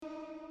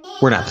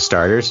We're not the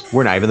starters.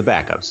 We're not even the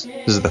backups.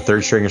 This is the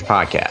Third Stringers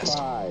Podcast.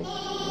 5,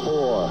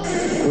 4,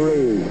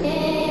 3,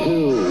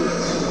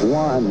 2,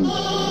 1,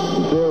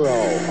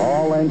 0.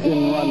 All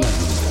engine running.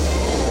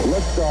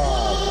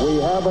 Liftoff. We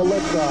have a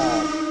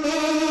liftoff.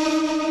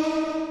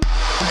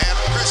 And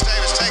Chris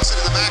Davis takes it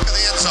in the back of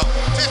the end zone.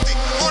 50,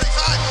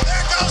 45.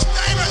 There goes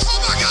Davis. Oh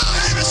my God.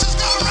 Davis is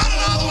going to run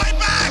it all the way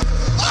back.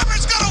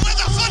 Auburn's going to win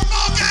the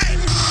football game.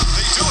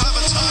 They do have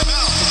a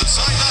timeout.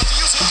 Decide not to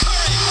use it.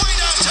 Curry way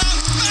downtown.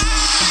 Bang!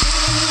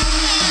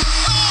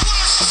 Oh,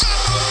 what a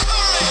shot from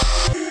Curry.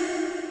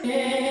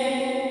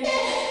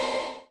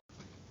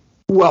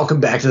 Welcome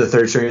back to the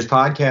Third Stringers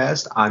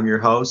Podcast. I'm your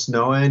host,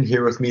 Noah, and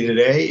here with me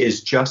today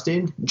is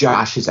Justin.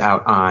 Josh is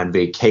out on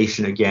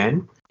vacation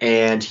again,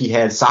 and he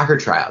had soccer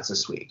tryouts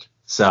this week.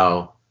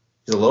 So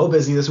he's a little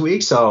busy this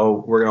week,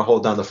 so we're going to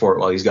hold down the fort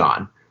while he's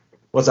gone.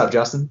 What's up,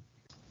 Justin?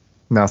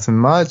 Nothing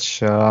much.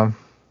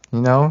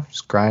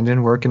 Just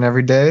grinding, working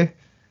every day.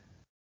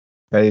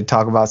 Ready to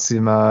talk about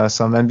some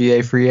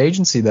NBA free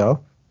agency,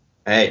 though.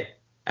 Hey,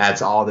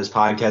 that's all this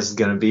podcast is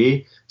going to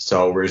be.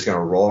 So we're just going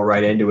to roll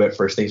right into it.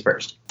 First things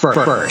first.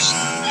 First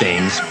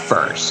things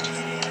first.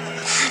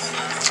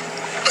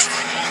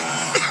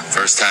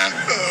 First time.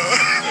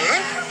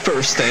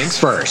 First things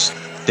first.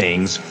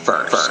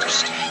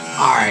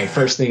 All right,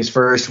 first things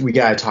first. We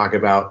got to talk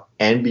about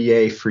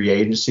NBA free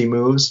agency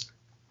moves.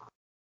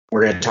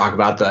 We're going to talk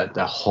about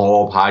the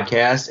whole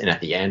podcast. And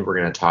at the end, we're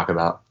going to talk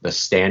about the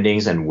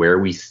standings and where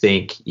we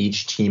think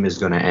each team is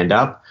going to end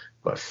up.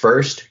 But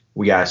first,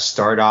 we got to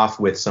start off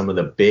with some of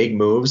the big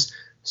moves.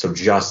 So,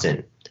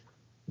 Justin,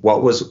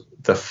 what was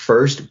the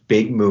first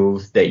big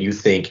move that you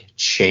think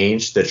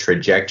changed the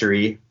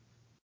trajectory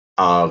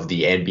of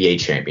the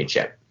NBA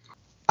championship?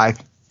 I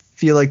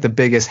feel like the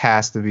biggest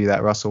has to be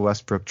that Russell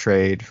Westbrook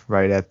trade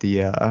right at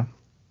the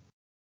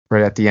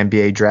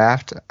NBA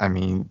draft. I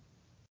mean,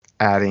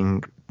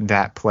 adding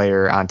that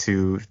player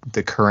onto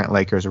the current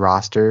Lakers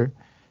roster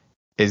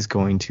is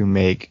going to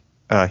make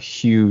a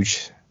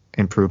huge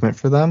improvement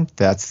for them.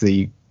 That's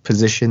the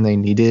position they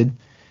needed.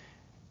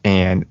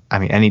 And, I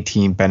mean, any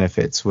team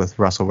benefits with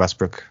Russell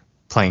Westbrook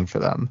playing for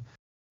them.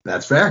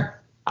 That's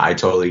fair. I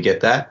totally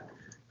get that.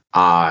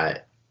 I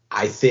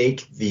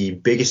think the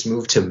biggest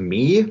move to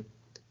me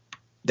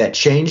that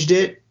changed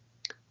it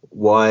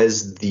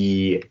was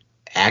the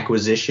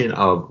acquisition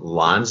of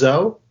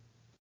Lonzo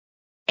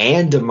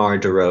and DeMar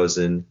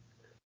DeRozan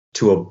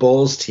to a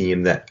Bulls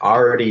team that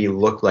already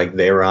looked like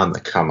they were on the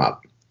come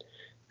up.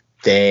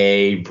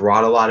 They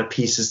brought a lot of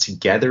pieces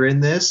together in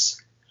this.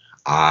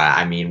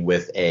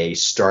 With a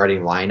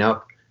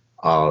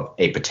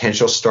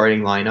potential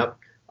starting lineup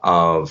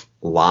of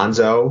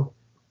Lonzo,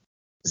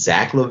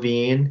 Zach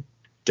LaVine,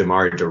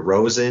 DeMar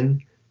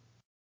DeRozan,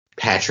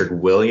 Patrick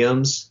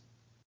Williams,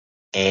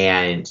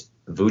 and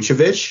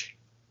Vucevic,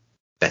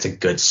 that's a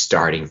good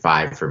starting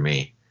five for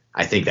me.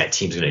 I think that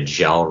team's going to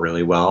gel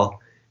really well.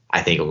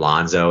 I think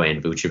Lonzo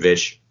and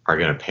Vucevic are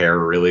going to pair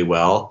really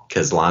well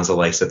because Lonzo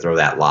likes to throw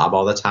that lob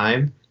all the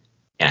time,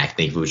 and I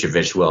think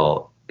Vucevic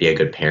will be a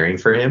good pairing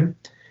for him.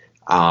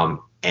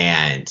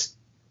 And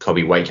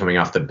Kobe White coming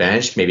off the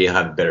bench, maybe he'll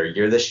have a better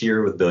year this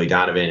year with Billy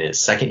Donovan in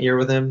his second year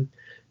with him.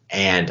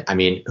 And,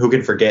 who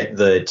can forget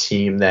the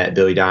team that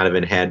Billy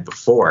Donovan had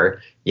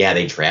before? Yeah,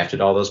 they drafted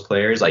all those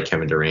players like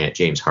Kevin Durant,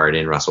 James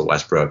Harden, Russell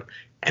Westbrook,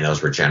 and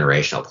those were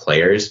generational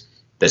players.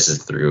 This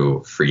is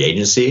through free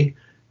agency.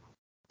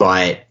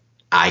 But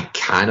I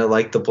kind of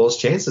like the Bulls'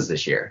 chances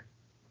this year.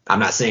 I'm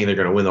not saying they're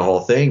going to win the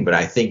whole thing, but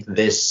I think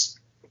this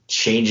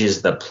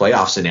changes the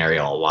playoff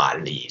scenario a lot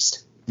in the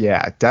East.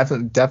 Yeah,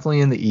 definitely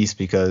in the East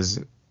because,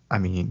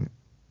 the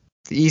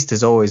East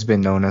has always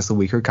been known as the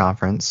weaker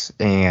conference,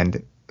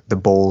 and the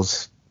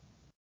Bulls,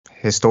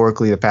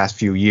 historically the past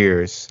few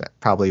years,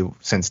 probably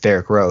since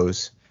Derrick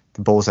Rose,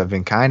 the Bulls have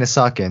been kind of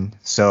sucking.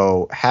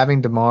 So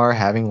having DeMar,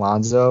 having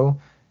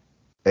Lonzo,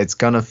 it's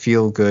going to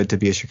feel good to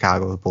be a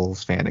Chicago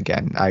Bulls fan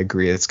again. I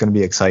agree. It's going to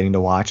be exciting to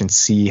watch and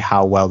see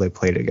how well they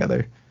play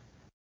together.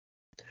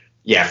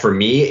 Yeah, for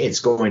me, it's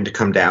going to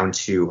come down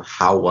to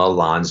how well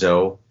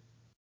Lonzo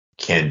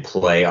can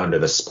play under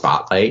the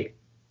spotlight,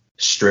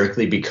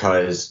 strictly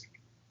because,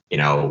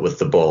 with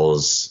the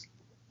Bulls,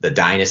 the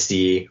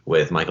dynasty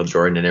with Michael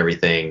Jordan and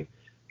everything,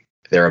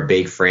 they're a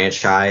big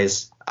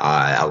franchise,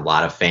 a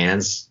lot of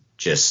fans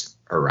just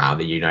around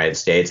the United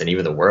States and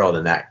even the world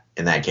in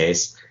that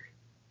case.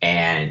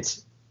 And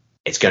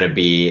it's going to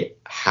be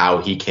how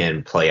he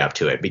can play up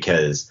to it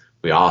because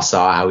we all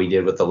saw how he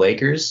did with the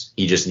Lakers.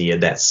 He just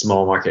needed that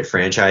small market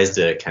franchise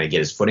to kind of get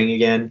his footing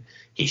again.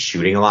 He's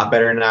shooting a lot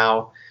better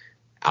now.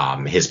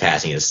 His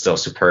passing is still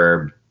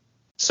superb.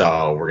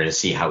 So we're going to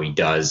see how he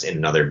does in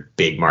another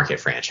big market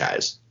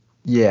franchise.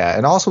 Yeah,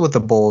 and also with the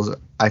Bulls,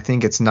 I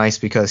think it's nice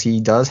because he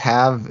does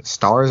have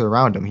stars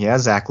around him. He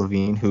has Zach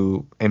LaVine,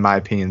 who, in my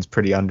opinion, is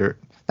pretty not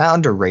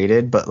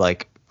underrated, but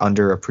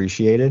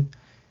underappreciated.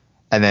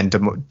 And then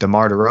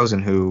DeMar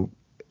DeRozan, who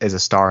is a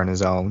star in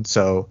his own.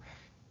 So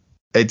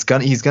he's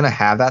gonna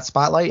have that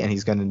spotlight, and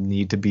he's gonna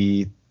need to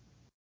be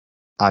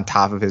on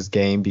top of his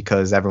game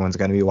because everyone's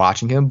gonna be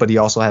watching him. But he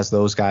also has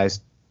those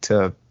guys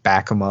to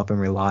back him up and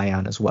rely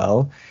on as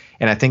well.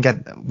 And I think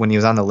when he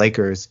was on the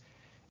Lakers,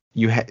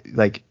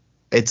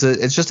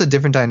 it's just a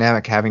different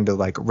dynamic having to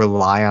like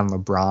rely on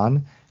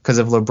LeBron, because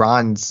if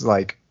LeBron's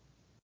like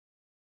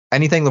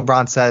anything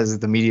LeBron says,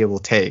 the media will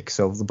take.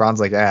 So if LeBron's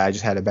like, I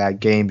just had a bad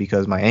game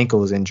because my ankle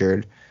was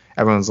injured,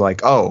 everyone's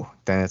like, oh,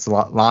 then it's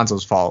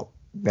Lonzo's fault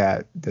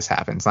that this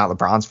happened. It's not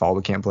LeBron's fault.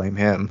 We can't blame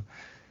him.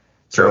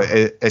 True.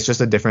 So it's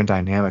just a different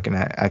dynamic, and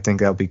I think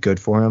that'll be good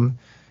for him.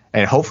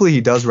 And hopefully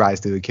he does rise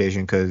to the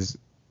occasion, because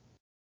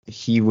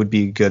he would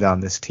be good on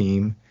this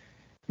team.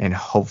 And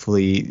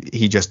hopefully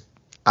he just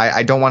 –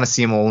 I don't want to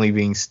see him only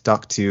being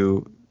stuck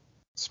to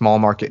small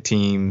market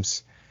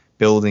teams,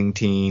 building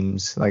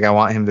teams. Like, I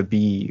want him to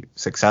be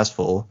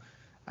successful.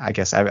 I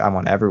guess I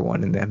want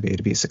everyone in the NBA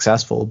to be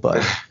successful,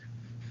 but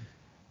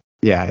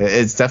yeah,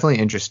 it's definitely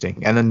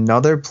interesting. And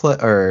another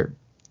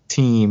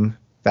team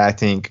that I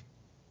think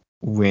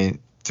went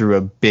through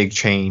a big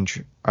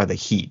change are the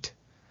Heat.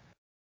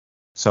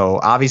 So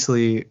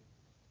obviously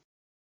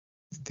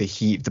the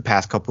Heat, the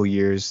past couple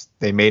years,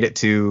 they made it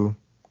to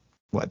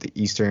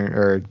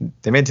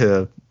they made it to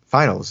the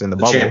finals in the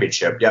bubble.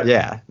 Championship, yep.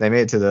 Yeah, they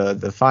made it to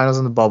the finals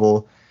in the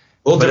bubble.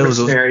 A little different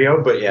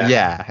scenario, but yeah.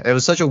 Yeah, it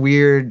was such a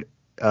weird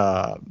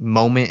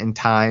moment in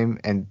time.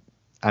 And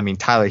I mean,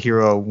 Tyler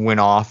Hero went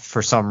off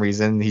for some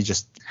reason. He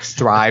just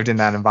thrived in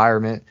that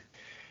environment.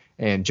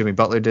 And Jimmy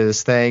Butler did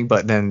his thing.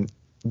 But then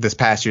this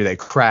past year, they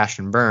crashed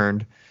and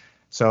burned.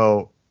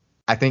 So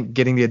I think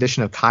getting the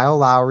addition of Kyle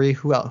Lowry,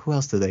 who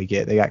else did they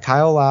get? They got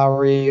Kyle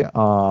Lowry,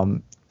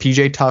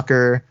 PJ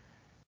Tucker.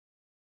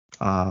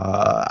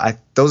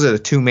 Those are the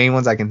two main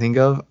ones I can think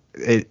of.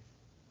 It's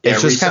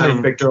just kind of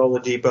Victor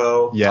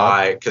Oladipo.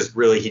 Yeah. Because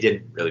really he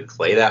didn't really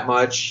play that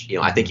much.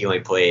 I think he only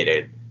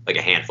played like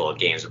a handful of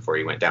games before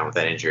he went down with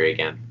that injury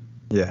again.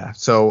 Yeah.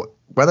 So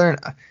I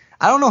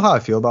don't know how I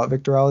feel about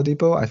Victor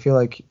Oladipo. I feel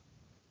like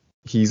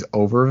he's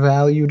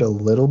overvalued a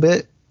little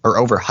bit, or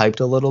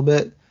overhyped a little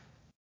bit.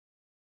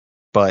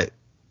 But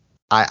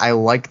I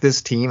like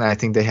this team. I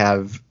think they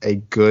have a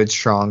good,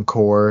 strong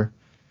core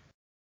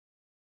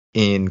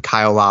in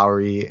Kyle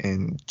Lowry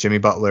and Jimmy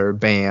Butler,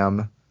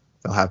 Bam.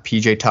 They'll have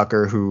PJ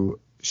Tucker, who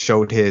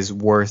showed his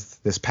worth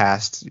this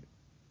past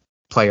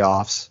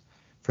playoffs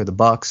for the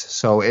Bucks.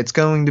 So it's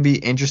going to be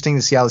interesting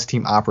to see how this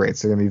team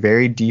operates. They're going to be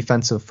very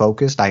defensive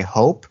focused, I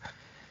hope.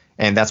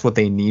 And that's what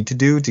they need to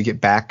do to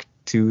get back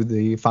to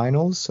the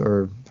finals,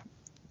 or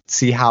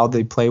see how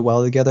they play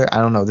well together. I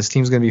don't know. This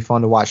team's going to be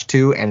fun to watch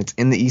too. And it's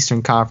in the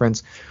Eastern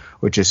Conference,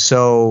 which is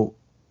so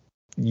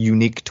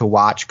unique to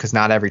watch, because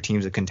not every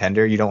team's a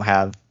contender. You don't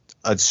have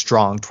a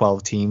strong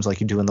 12 teams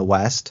like you do in the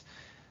West.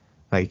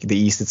 Like the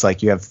East, it's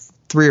like you have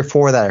 3 or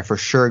 4 that are for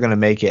sure going to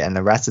make it, and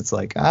the rest it's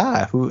like,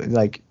 who,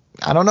 like,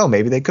 I don't know,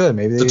 maybe they could,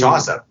 it's a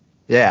toss up.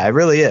 Yeah, it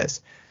really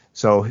is.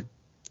 So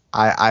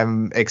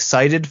I'm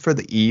excited for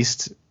the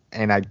East,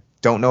 and I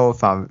don't know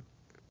if I'm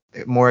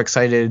more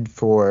excited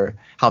for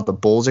how the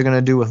Bulls are going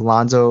to do with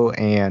Lonzo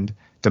and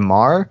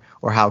DeMar,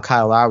 or how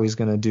Kyle Lowry is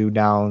going to do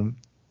down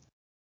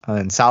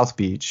in South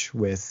Beach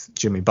with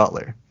Jimmy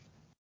Butler.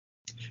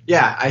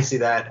 Yeah, I see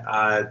that.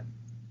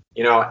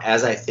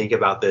 As I think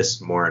about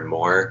this more and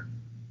more,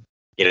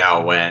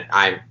 when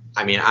I'm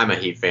a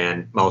Heat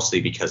fan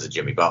mostly because of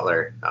Jimmy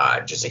Butler,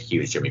 just a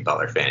huge Jimmy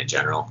Butler fan in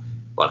general.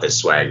 Love his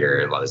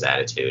swagger, love his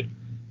attitude,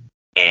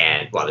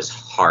 and love his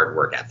hard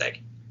work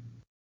ethic.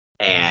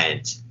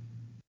 And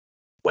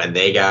when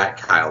they got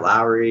Kyle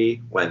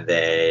Lowry, when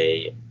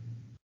they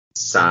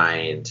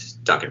signed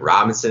Duncan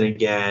Robinson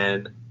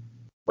again,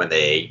 when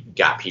they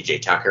got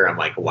PJ Tucker, I'm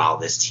like, wow,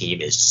 this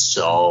team is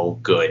so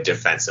good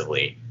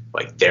defensively.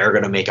 Like, they're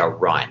going to make a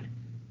run.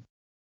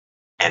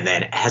 And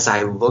then as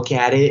I look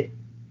at it,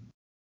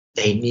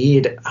 they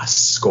need a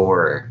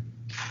scorer.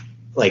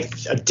 Like,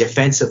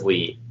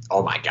 defensively,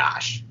 oh my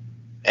gosh.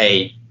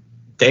 They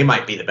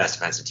might be the best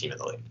defensive team in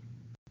the league.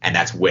 And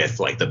that's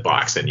with, like, the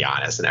Bucks and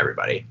Giannis and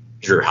everybody.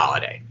 Drew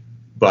Holiday.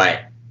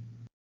 But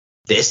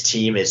this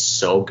team is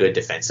so good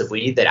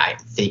defensively that I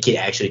think it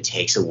actually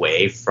takes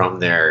away from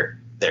their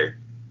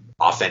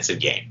offensive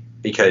game.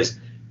 Because,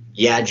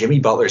 yeah, Jimmy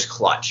Butler's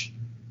clutch,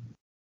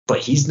 but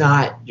he's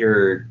not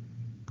your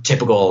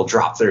typical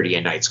drop 30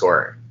 a night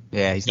scorer.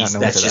 Yeah, he's not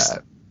known for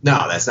that.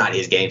 No, that's not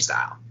his game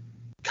style.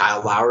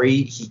 Kyle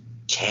Lowry, he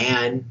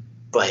can,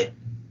 but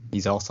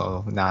he's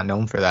also not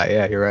known for that.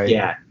 Yeah, you're right.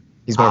 Yeah.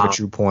 He's more of a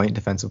true point,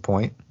 defensive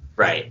point.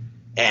 Right.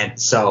 And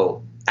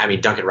so, I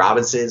mean, Duncan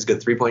Robinson's a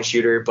good three-point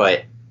shooter,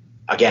 but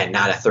again,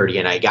 not a 30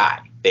 a night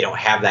guy. They don't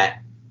have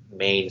that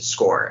main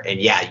scorer. And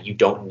yeah, you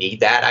don't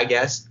need that, I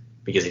guess,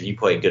 because if you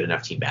play good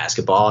enough team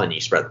basketball and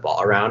you spread the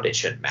ball around, it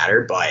shouldn't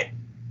matter. But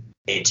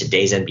in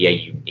today's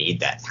NBA, you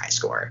need that high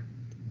scorer,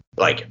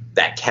 like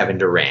that Kevin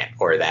Durant,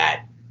 or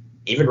that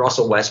even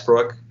Russell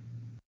Westbrook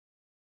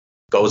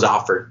goes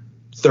off for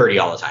 30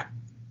 all the time.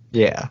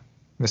 Yeah,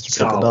 Mr.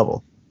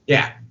 Triple-Double.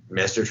 Yeah,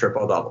 Mr.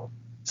 Triple-Double.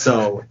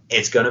 So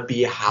it's going to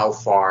be how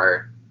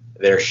far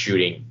their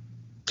shooting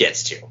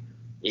gets to,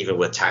 even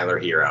with Tyler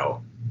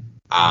Hero.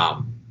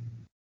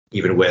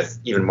 even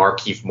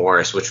Markieff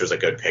Morris, which was a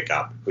good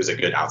pickup, who's a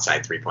good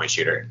outside 3-point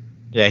shooter.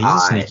 Yeah,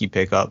 he's a sneaky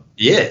pickup.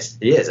 He is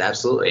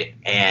absolutely.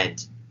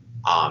 And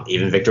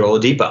even Victor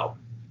Oladipo,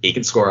 he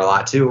can score a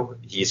lot too.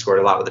 He scored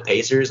a lot with the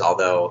Pacers,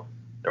 although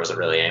there wasn't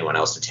really anyone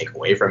else to take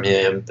away from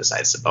him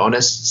besides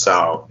Sabonis.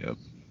 So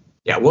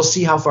yeah, we'll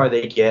see how far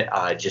they get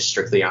just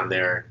strictly on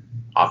their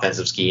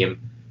offensive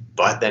scheme.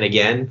 But then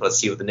again, let's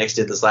see what the Knicks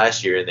did this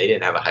last year, and they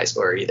didn't have a high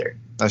scorer either.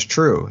 That's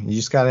true. You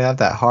just got to have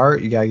that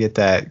heart. You got to get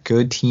that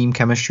good team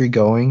chemistry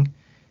going.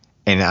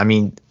 And, I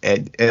mean,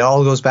 it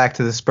all goes back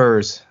to the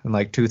Spurs in,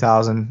 like,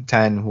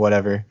 2010,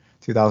 whatever,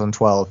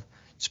 2012.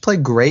 Just play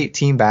great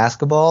team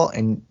basketball,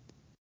 and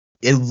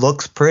it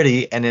looks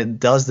pretty, and it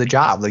does the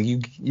job. Like,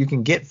 you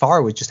can get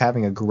far with just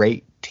having a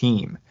great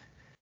team.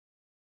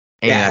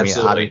 And, yeah,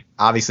 absolutely.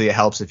 Obviously, it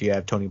helps if you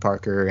have Tony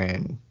Parker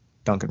and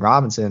Duncan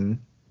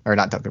Robinson. Or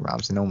not Duncan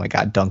Robinson. Oh, my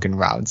God, Duncan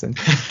Robinson.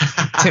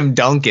 Tim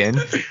Duncan.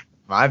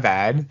 My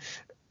bad.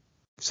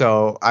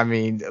 So, I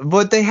mean,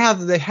 but they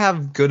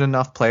have good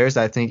enough players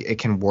that I think it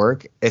can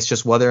work. It's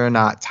just whether or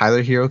not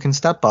Tyler Hero can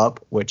step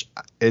up, which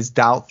is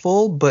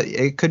doubtful, but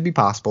it could be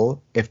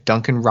possible. If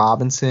Duncan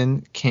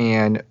Robinson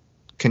can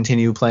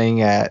continue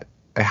playing at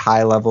a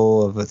high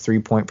level of a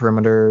 3-point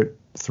perimeter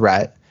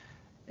threat,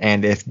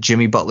 and if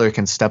Jimmy Butler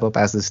can step up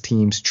as this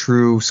team's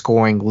true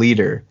scoring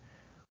leader,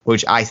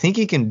 which I think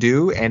he can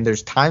do, and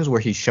there's times where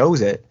he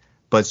shows it,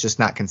 but it's just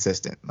not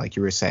consistent, like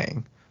you were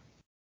saying.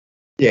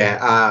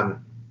 Yeah,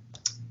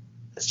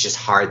 it's just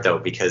hard, though,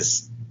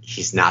 because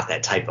he's not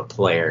that type of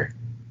player.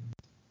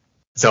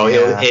 So,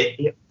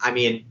 I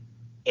mean,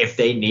 if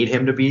they need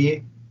him to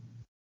be,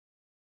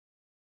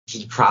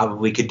 he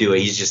probably could do it.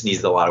 He just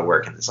needs a lot of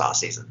work in this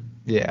offseason.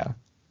 Yeah.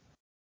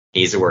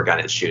 He needs to work on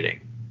his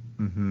shooting.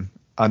 Mm-hmm.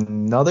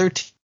 Another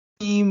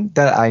team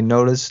that I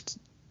noticed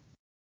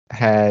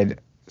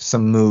had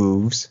some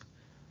moves.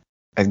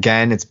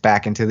 Again, it's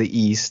back into the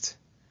East.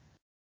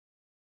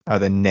 Are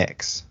the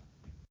Knicks.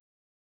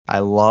 I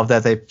love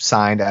that they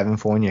signed Evan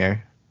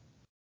Fournier.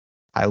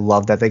 I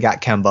love that they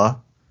got Kemba.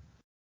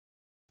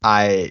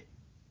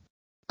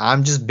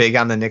 I'm just big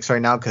on the Knicks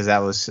right now because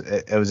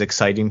it was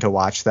exciting to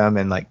watch them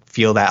and like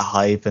feel that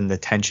hype and the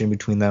tension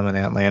between them and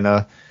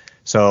Atlanta.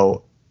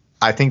 So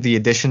I think the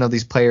addition of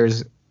these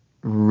players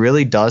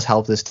really does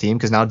help this team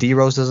because now D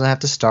Rose doesn't have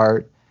to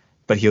start,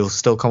 but he'll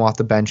still come off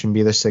the bench and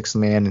be their sixth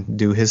man and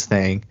do his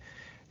thing.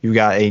 You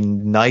got a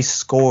nice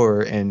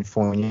scorer in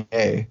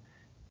Fournier,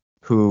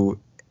 who,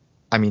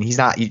 I mean, he's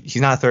not a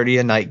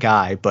 30-a-night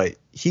guy, but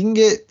he can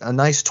get a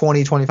nice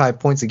 20, 25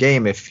 points a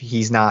game if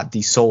he's not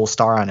the sole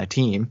star on a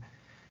team.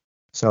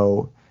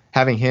 So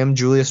having him,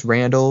 Julius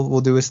Randle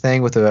will do his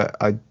thing with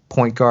a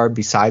point guard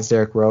besides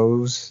Derrick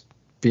Rose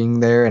being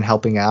there and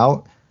helping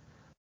out.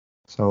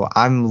 So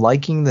I'm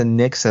liking the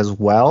Knicks as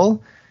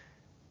well.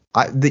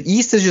 The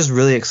East is just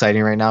really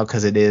exciting right now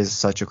because it is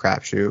such a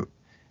crapshoot.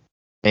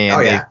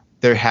 And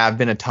there have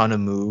been a ton of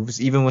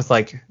moves, even with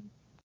like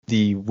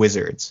the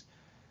Wizards.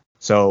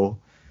 So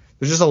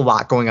there's just a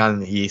lot going on in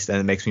the East, and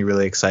it makes me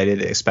really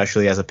excited,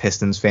 especially as a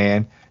Pistons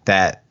fan,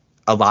 that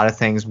a lot of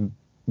things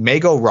may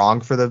go wrong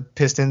for the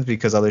Pistons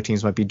because other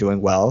teams might be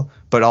doing well,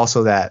 but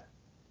also that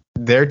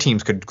their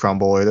teams could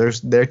crumble or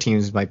their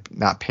teams might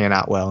not pan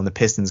out well, and the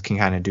Pistons can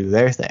kind of do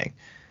their thing.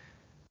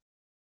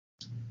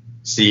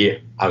 See,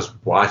 I was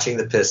watching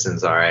the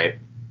Pistons, all right.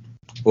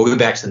 We'll get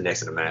back to the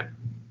Knicks in a minute.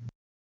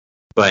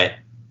 But I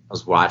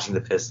was watching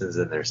the Pistons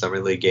in their Summer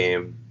League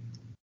game,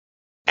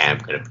 and I'm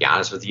going to be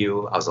honest with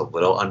you, I was a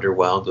little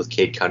underwhelmed with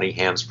Cade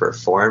Cunningham's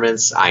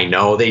performance. I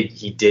know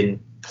he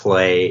didn't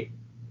play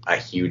a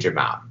huge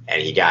amount,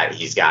 and he's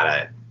got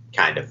to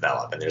kind of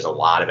develop, and there's a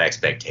lot of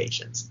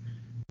expectations.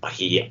 But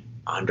he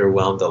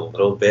underwhelmed a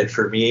little bit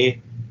for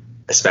me,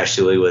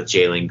 especially with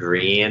Jalen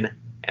Green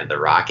and the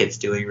Rockets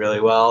doing really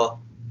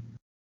well.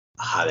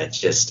 That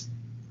just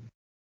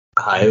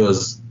it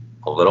was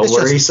a little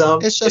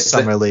worrisome. It's just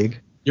Summer League.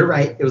 You're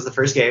right. It was the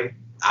first game.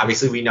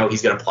 Obviously, we know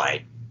he's going to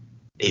play.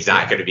 He's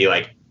not going to be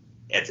like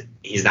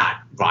he's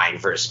not vying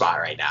for a spot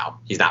right now.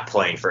 He's not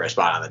playing for a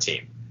spot on the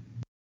team.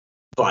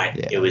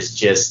 But it was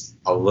just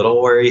a little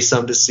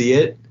worrisome to see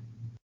it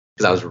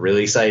because I was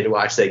really excited to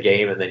watch that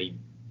game, and then he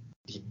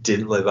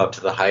didn't live up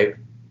to the hype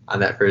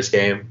on that first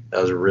game that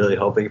I was really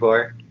hoping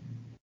for.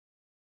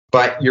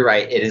 But you're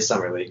right. It is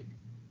Summer League.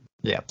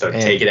 Yeah. So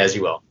take it as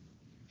you will.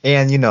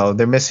 And,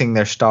 they're missing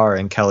their star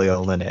in Kelly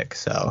Olynyk,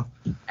 so.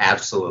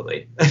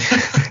 Absolutely.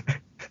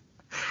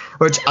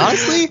 Which,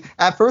 honestly,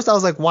 at first I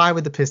was like, why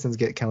would the Pistons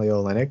get Kelly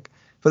Olynyk?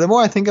 But the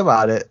more I think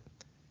about it,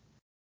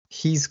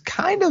 he's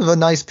kind of a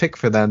nice pick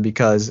for them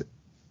because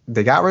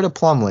they got rid of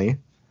Plumlee,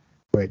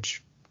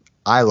 which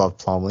I love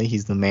Plumlee.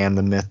 He's the man,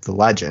 the myth, the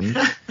legend.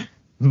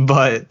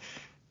 But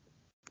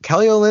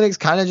Kelly Olynyk's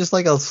kind of just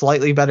like a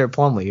slightly better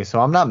Plumlee, so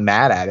I'm not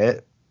mad at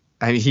it.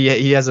 I mean,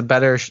 he has a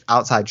better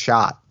outside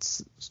shot.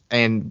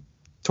 And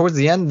towards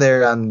the end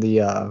there on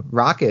the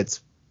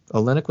Rockets,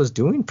 Olynyk was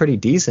doing pretty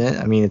decent.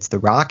 I mean, it's the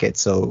Rockets,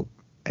 so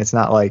it's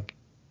not like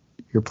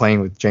you're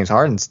playing with James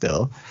Harden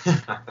still.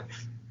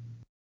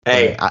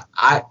 Hey,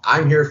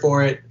 I'm here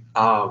for it.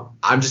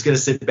 I'm just gonna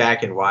sit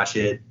back and watch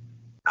it.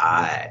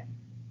 I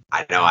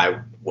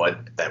know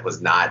that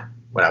was not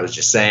what I was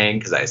just saying,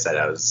 because I said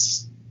I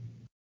was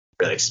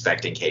really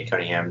expecting Cade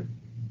Cunningham,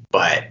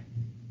 but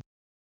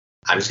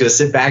I'm just gonna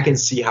sit back and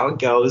see how it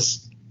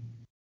goes.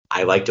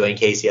 I like Dwayne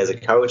Casey as a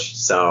coach,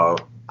 so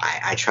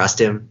I trust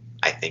him.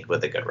 I think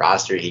with a good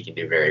roster, he can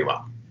do very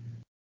well.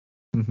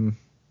 Mm-hmm.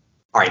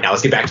 All right, now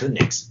let's get back to the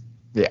Knicks.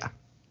 Yeah.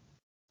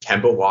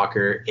 Kemba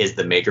Walker is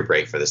the make or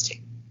break for this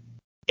team.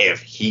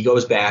 If he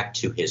goes back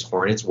to his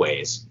Hornets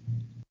ways,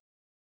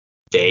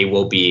 they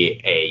will be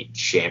a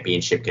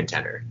championship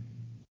contender.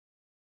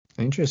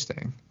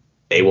 Interesting.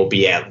 They will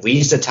be at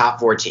least a top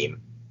 4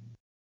 team.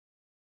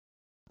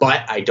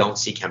 But I don't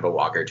see Kemba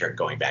Walker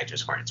going back to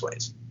his Hornets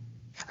ways.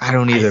 I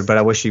don't either, but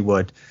I wish he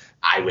would.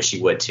 I wish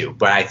he would too.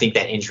 But I think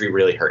that injury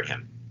really hurt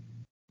him.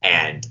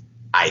 And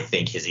I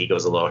think his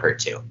ego's a little hurt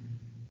too.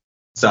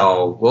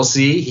 So we'll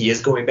see. He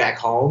is going back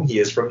home. He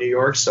is from New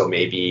York, so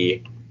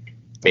maybe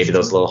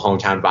those little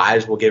hometown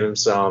vibes will give him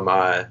some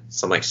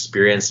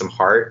experience, some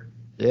heart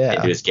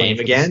into his game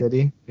again.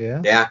 City.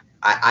 Yeah. Yeah.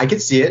 I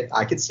could see it.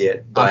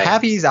 But I'm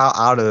happy he's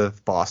out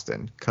of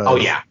Boston. Oh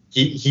yeah.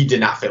 He did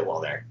not fit well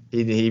there.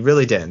 He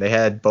really didn't. They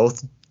had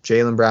both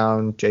Jaylen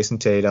Brown, Jason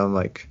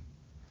Tatum,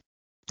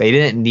 they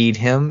didn't need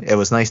him. It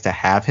was nice to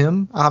have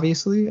him,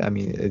 obviously. I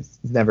mean, it's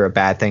never a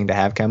bad thing to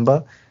have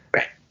Kemba.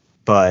 Right.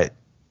 But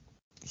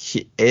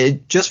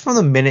just from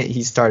the minute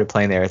he started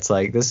playing there, it's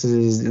like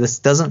this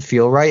doesn't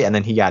feel right. And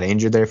then he got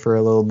injured there for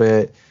a little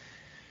bit.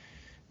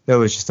 It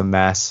was just a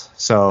mess.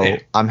 So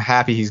I'm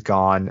happy he's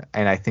gone,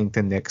 and I think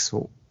the Knicks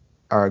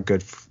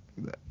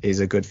is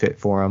a good fit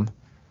for him.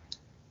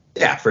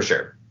 Yeah, for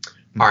sure.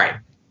 All right,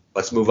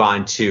 let's move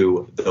on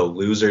to the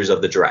losers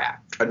of the draft.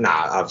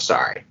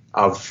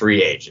 Of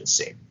free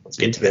agency. Let's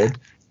get to that.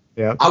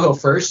 Yeah. I'll go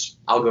first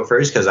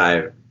because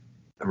I'm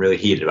really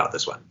heated about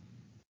this one.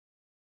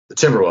 The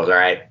Timberwolves, all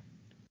right.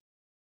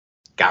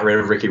 Got rid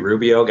of Ricky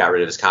Rubio, got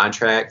rid of his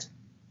contract.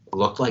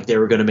 Looked like they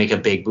were going to make a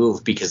big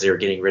move because they were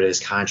getting rid of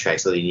his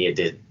contract, so they needed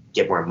to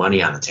get more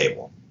money on the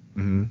table.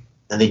 Mm-hmm.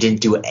 And they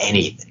didn't do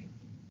anything.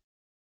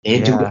 They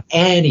didn't do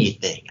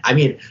anything. I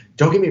mean,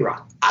 don't get me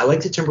wrong. I like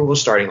the Timberwolves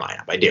starting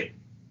lineup. I do.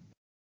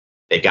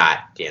 They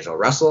got D'Angelo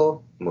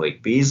Russell,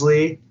 Malik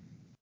Beasley,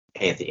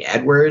 Anthony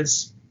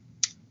Edwards,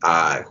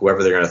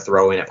 whoever they're going to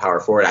throw in at power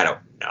forward, I don't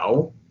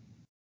know.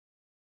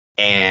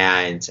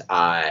 And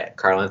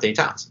Karl-Anthony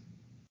Towns.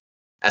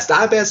 That's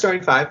not a bad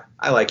starting 5.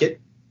 I like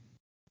it.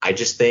 I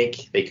just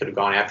think they could have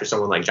gone after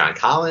someone like John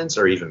Collins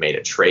or even made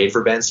a trade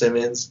for Ben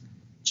Simmons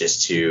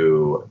just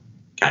to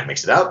kind of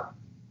mix it up.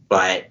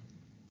 But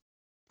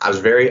I was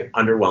very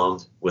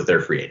underwhelmed with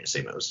their free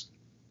agency moves.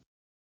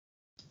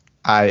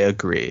 I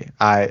agree.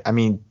 I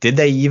mean,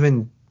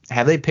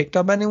 have they picked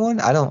up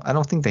anyone? I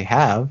don't think they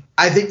have.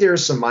 I think there are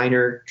some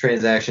minor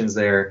transactions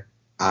there,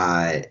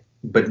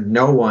 but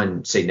no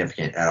one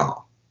significant at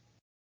all.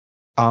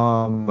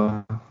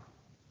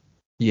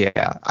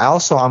 Yeah.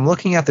 I'm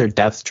looking at their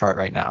depth chart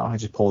right now. I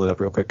just pulled it up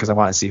real quick because I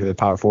want to see who the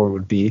power forward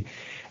would be.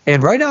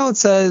 And right now it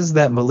says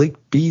that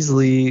Malik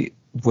Beasley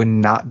would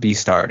not be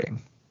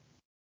starting,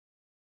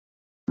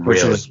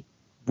 which is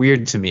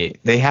weird to me.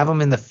 They have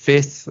him in the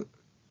 5th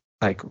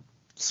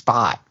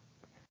spot,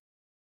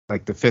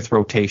 the 5th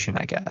rotation,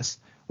 I guess,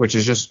 which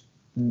is just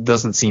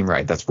doesn't seem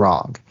right. That's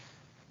wrong.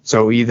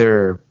 So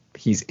either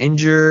he's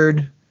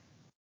injured,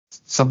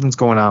 something's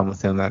going on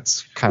with him.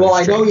 That's kind of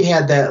strange. I know he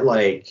had that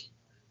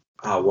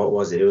what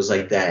was it? It was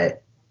like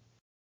that.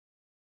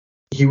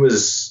 He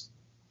was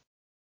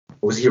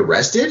he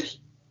arrested?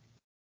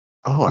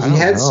 Oh, he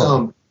had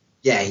some.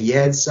 Yeah, he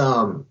had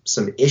some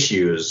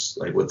issues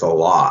with the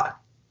law.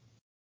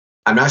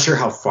 I'm not sure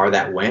how far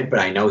that went, but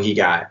I know he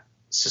got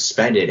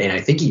suspended, and I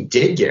think he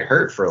did get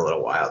hurt for a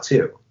little while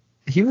too.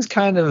 He was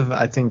kind of,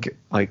 I think,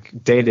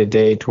 day to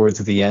day towards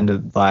the end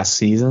of last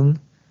season,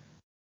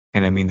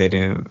 and I mean they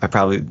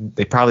probably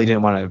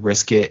didn't want to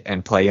risk it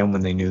and play him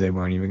when they knew they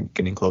weren't even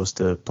getting close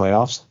to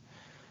playoffs.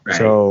 Right.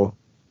 So,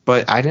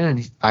 but I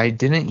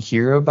didn't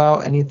hear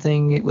about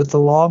anything with the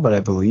law, but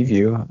I believe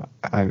you.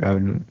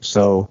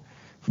 So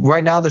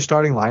right now their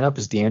starting lineup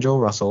is D'Angelo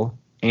Russell,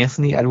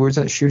 Anthony Edwards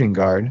at shooting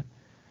guard,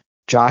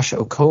 Josh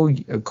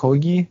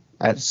Okogie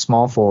at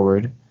small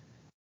forward,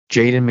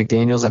 Jaden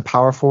McDaniels at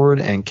power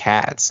forward, and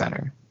Cat at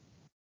center.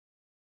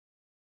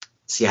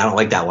 See, I don't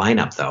like that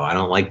lineup, though. I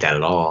don't like that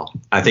at all.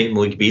 I think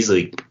Malik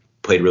Beasley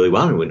played really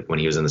well when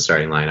he was in the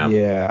starting lineup.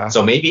 Yeah.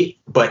 So maybe,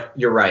 but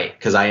you're right,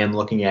 because I am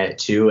looking at it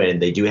too,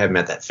 and they do have him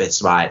at that 5th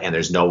spot, and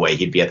there's no way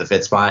he'd be at the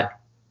 5th spot.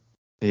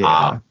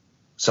 Yeah.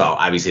 So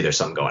obviously there's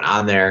something going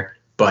on there.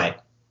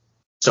 But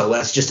so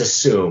let's just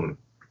assume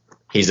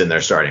he's in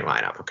their starting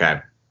lineup,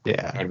 okay?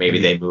 Yeah. And maybe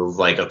they move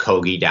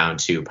Okogie down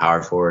to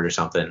power forward or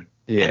something.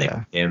 Yeah. And they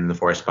put him in the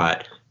 4th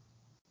spot.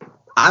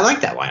 I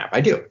like that lineup.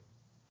 I do.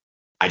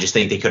 I just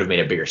think they could have made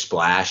a bigger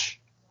splash.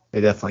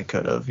 They definitely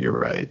could have. You're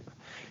right.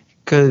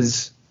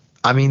 Because,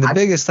 I mean, the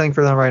biggest thing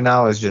for them right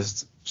now is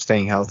just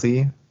staying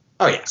healthy.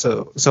 Oh yeah.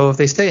 So if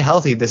they stay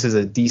healthy, this is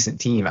a decent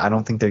team. I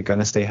don't think they're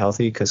gonna stay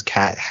healthy because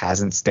Cat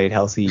hasn't stayed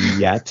healthy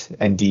yet,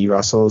 and D.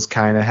 Russell's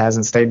kind of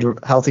hasn't stayed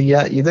healthy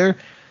yet either.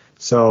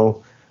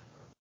 So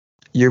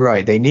you're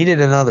right. They needed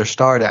another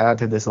star to add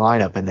to this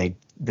lineup, and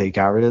they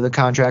got rid of the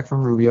contract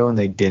from Rubio, and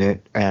they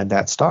didn't add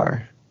that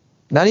star.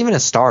 Not even a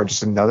star,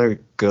 just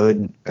another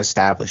good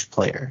established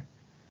player.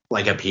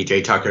 Like a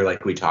PJ Tucker,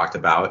 like we talked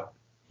about,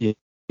 Yeah.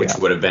 which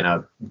would have been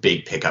a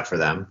big pickup for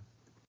them,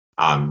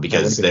 because That would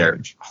have they're been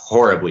huge.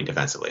 horribly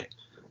defensively.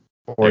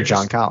 Or They're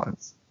John just-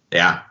 Collins.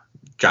 Yeah,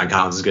 John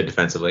Collins is good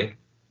defensively,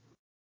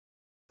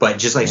 but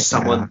just like Yeah.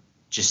 someone,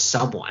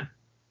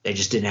 they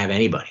just didn't have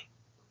anybody.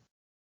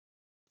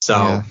 So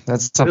Yeah,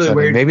 that's really upsetting.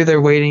 weird. Maybe they're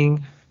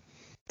waiting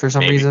for some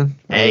Maybe. reason.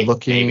 Or hey,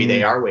 looking. maybe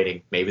they are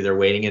waiting. Maybe they're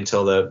waiting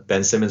until the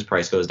Ben Simmons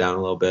price goes down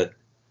a little bit.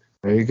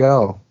 There you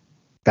go.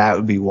 That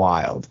would be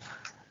wild.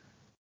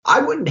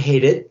 I wouldn't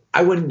hate it.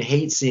 I wouldn't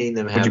hate seeing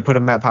them have. Would you put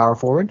him at power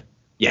forward?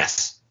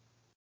 Yes,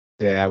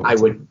 Yeah, I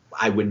would.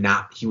 I would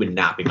not. He would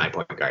not be my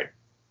point guard.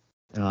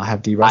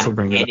 Have D. Russell On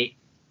bring it up. any,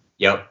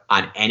 yep,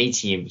 on any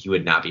team, he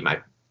would not be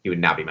my. He would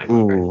not be my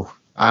point guard. Ooh,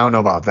 I don't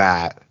know about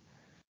that.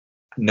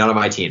 None of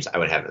my teams I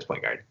would have this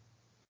point guard.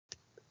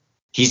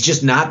 He's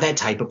just not that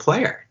type of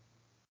player.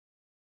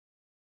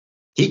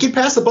 He can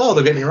pass the ball,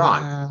 don't get me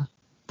wrong.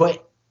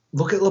 But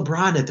look at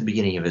LeBron at the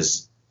beginning of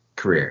his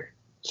career.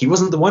 He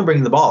wasn't the one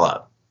bringing the ball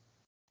up,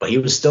 but he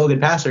was still a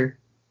good passer.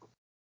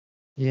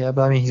 Yeah,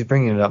 but I mean, he's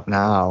bringing it up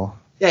now.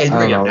 Yeah, he's I don't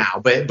bringing it up know.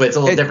 now, but it's a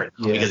little different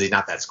now yeah. because he's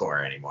not that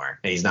scorer anymore,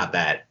 and he's not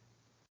that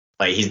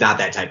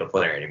type of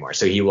player anymore.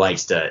 So he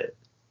likes to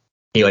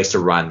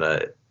run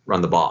the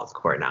ball at the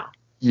court now,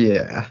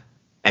 Yeah.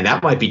 and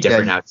that might be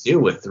different Yeah. now too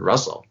with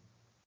Russell,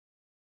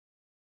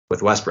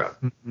 with Westbrook.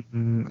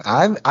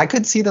 I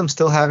could see them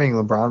still having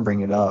LeBron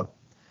bring it up,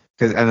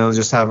 and they'll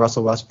just have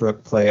Russell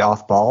Westbrook play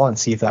off ball and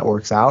see if that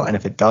works out. And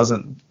if it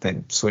doesn't,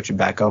 then switch it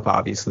back up,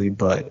 obviously.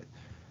 But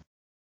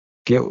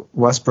get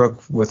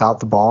Westbrook without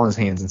the ball in his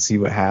hands and see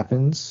what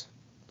happens.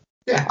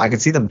 Yeah. I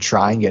could see them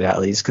trying it at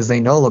least because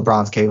they know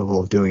LeBron's capable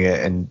of doing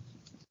it. And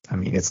I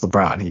mean, it's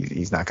LeBron.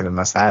 He's not going to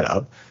mess that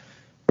up.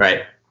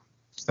 Right.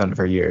 He's done it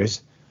for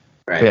years.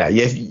 Right. But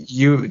yeah, if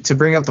you to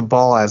bring up the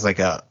ball as like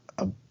a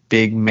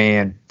big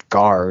man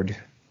guard,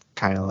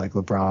 kind of like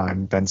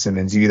LeBron, Ben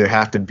Simmons, you either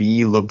have to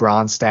be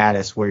LeBron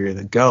status where you're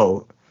the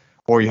GOAT,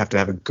 or you have to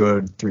have a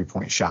good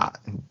 3-point shot.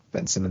 And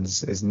Ben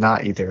Simmons is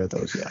not either of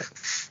those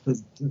yet.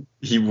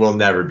 He will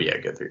never be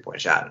a good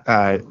 3-point shot.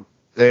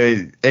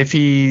 If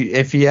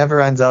he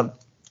ever ends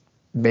up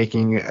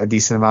making a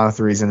decent amount of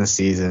threes in the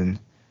season,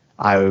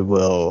 I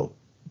will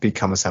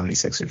become a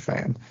 76ers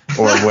fan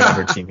or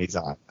whatever team he's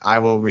on. I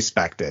will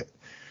respect it.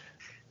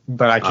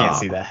 But I can't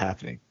see that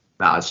happening.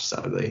 No, it's just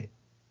ugly.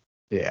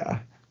 Yeah.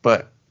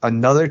 But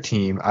another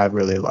team I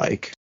really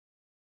like,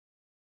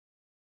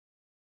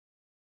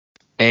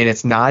 and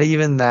it's not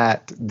even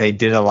that they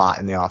did a lot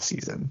in the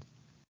offseason.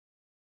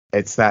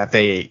 It's that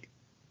they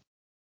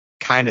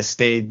kind of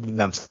stayed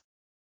themselves,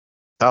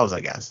 I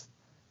guess.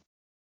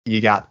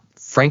 You got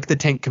Frank the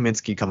Tank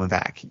Kaminsky coming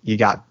back. You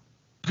got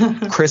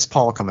Chris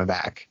Paul coming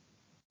back.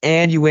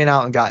 And you went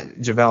out and got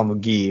JaVale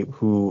McGee,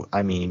 who,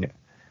 I mean,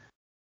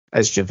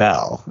 as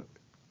JaVale,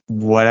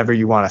 whatever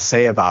you want to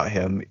say about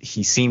him,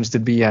 he seems to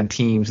be on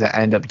teams that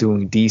end up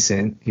doing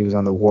decent. He was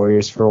on the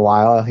Warriors for a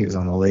while. He was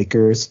on the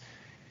Lakers.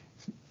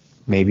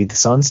 Maybe the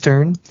Suns'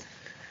 turn.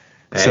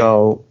 Hey,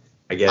 So,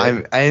 I get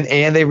it.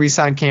 and they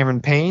re-signed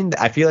Cameron Payne.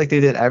 I feel like they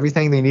did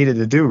everything they needed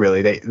to do,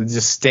 really. They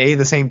just stay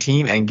the same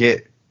team and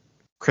get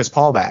Chris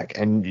Paul back,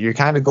 and you're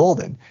kind of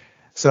golden.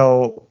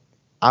 So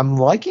I'm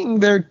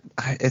liking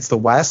it's the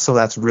West, so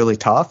that's really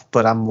tough,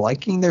 but I'm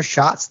liking their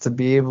shots to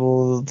be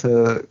able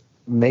to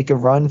make a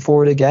run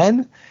for it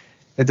again.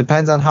 It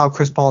depends on how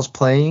Chris Paul's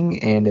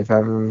playing and if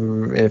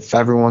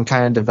everyone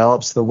kind of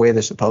develops the way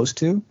they're supposed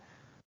to.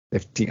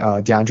 If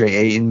DeAndre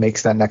Ayton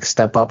makes that next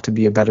step up to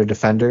be a better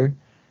defender,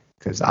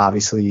 because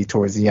obviously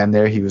towards the end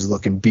there he was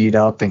looking beat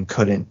up and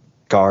couldn't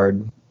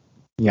guard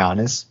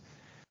Giannis.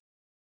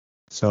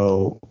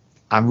 So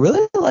I'm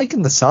really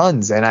liking the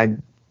Suns,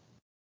 and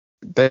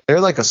they're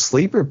like a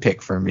sleeper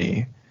pick for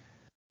me.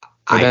 But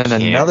I then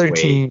can't another wait.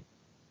 team.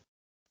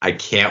 I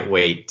can't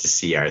wait to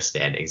see our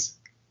standings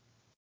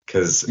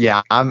because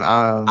Yeah, I'm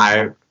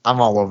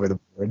all over the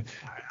board.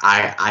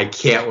 I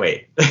can't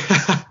wait.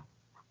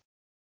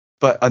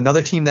 But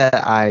another team that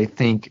I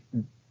think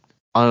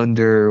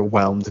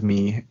underwhelmed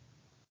me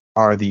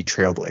are the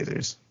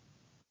Trailblazers.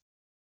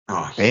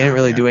 Oh, They didn't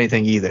really do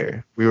anything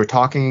either.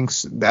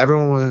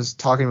 Everyone was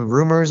talking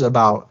rumors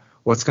about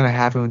what's going to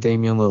happen with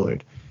Damian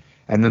Lillard.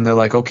 And then they're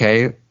like,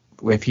 okay,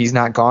 if he's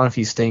not gone, if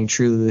he's staying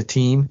true to the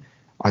team,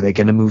 are they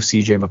going to move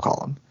CJ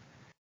McCollum?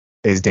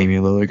 Is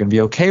Damian Lillard going to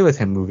be okay with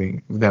them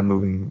moving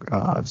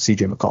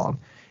CJ McCollum?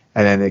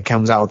 And then it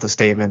comes out with the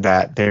statement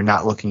that they're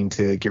not looking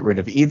to get rid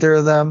of either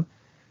of them.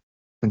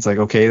 It's like,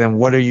 okay, then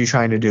what are you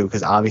trying to do?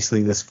 Because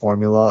obviously this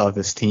formula of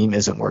this team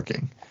isn't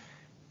working.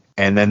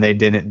 And then they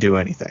didn't do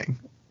anything.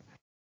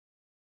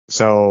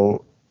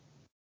 So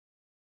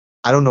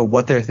I don't know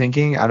what they're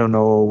thinking. I don't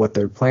know what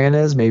their plan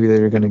is. Maybe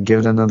they're going to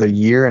give it another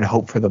year and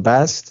hope for the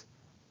best.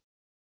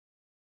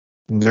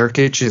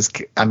 Nurkic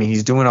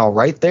he's doing all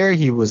right there.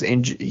 He was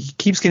injured. He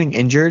keeps getting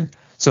injured,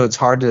 so it's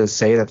hard to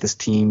say that this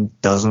team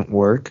doesn't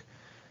work.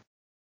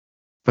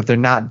 But they're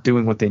not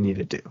doing what they need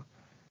to do.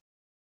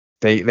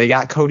 They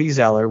got Cody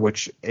Zeller,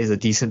 which is a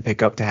decent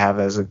pickup to have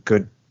as a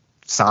good,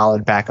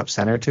 solid backup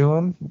center to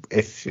him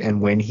if and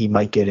when he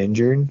might get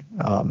injured,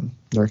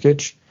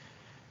 Nurkic.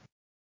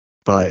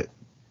 But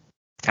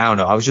I don't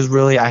know.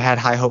 I had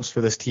high hopes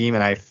for this team,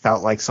 and I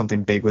felt like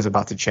something big was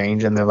about to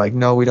change. And they're like,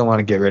 no, we don't want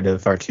to get rid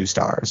of our 2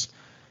 stars,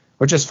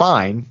 which is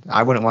fine.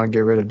 I wouldn't want to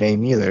get rid of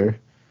Dame either.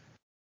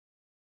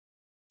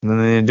 And then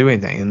they didn't do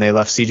anything, and they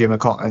left C.J.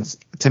 McCollum.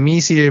 To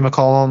me, C.J.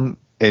 McCollum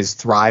is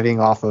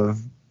thriving off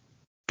of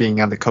being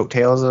on the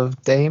coattails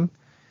of Dame.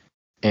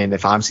 And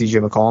if I'm C.J.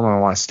 McCollum, I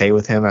want to stay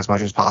with him as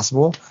much as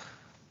possible.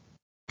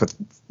 But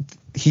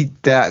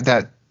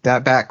that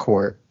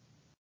backcourt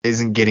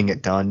isn't getting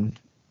it done.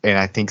 And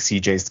I think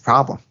CJ's the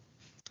problem.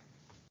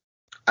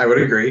 I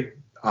would agree.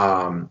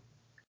 Obviously,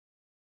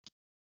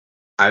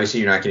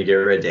 you're not going to get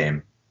rid of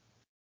Dame.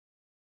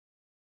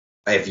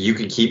 If you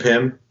can keep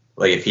him,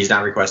 like if he's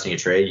not requesting a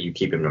trade, you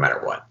keep him no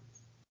matter what.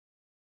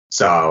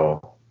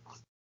 So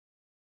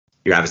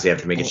you obviously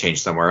have to make a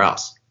change somewhere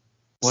else.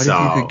 What if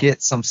you could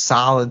get some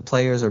solid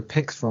players or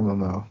picks from him,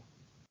 though?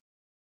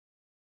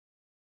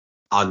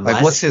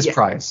 Like, what's his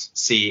price?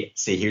 See,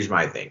 here's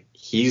my thing.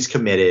 He's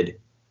committed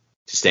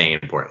to staying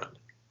in Portland.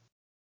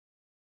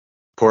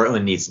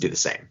 Portland needs to do the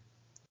same.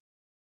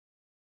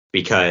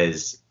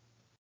 Because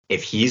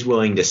if he's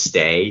willing to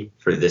stay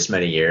for this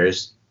many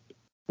years,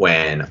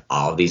 when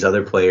all of these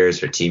other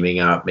players are teaming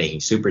up,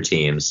 making super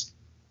teams,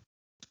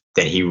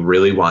 then he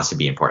really wants to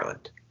be in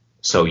Portland.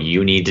 So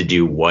you need to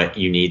do what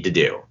you need to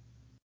do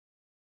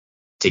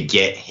to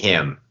get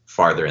him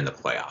farther in the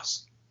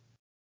playoffs.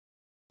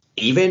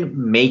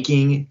 Even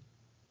making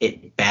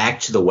it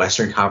back to the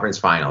Western Conference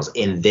Finals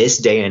in this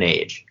day and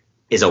age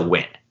is a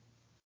win.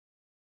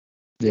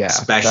 Yeah,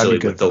 especially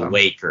with the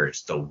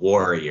Lakers, the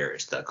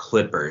Warriors, the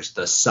Clippers,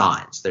 the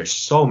Suns. There's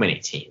so many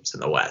teams in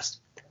the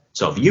West.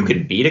 So if you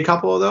can beat a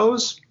couple of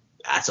those,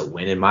 that's a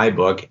win in my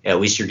book.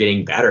 At least you're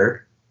getting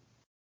better.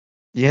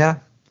 Yeah.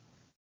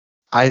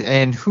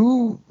 And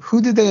who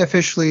did they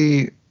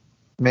officially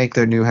make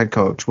their new head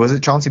coach? Was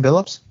it Chauncey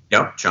Billups?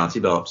 Yep,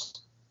 Chauncey Billups.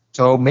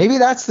 So maybe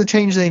that's the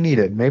change they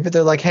needed. Maybe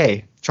they're like,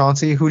 hey,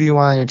 Chauncey, who do you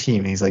want on your team?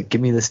 And he's like, give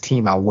me this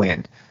team, I'll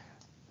win.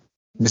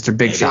 Mr.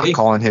 Big Shot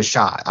calling his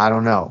shot. I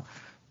don't know.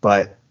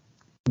 But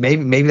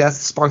maybe that's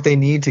the spark they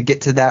need to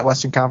get to that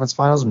Western Conference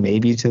Finals,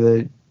 maybe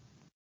to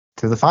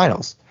the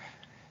finals.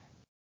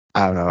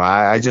 I don't know.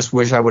 I just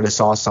wish I would have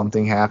saw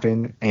something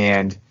happen.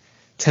 And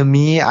to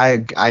me,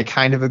 I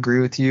kind of agree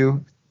with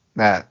you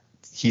that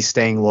he's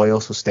staying loyal,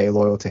 so stay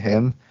loyal to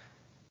him.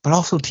 But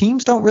also,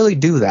 teams don't really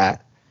do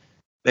that.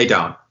 They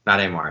don't.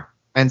 Not anymore.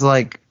 And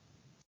like,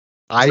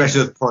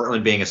 especially with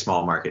Portland being a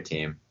small market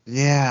team.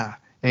 Yeah,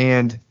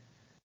 and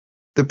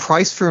the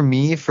price for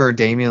me for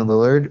Damian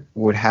Lillard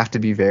would have to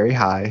be very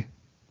high.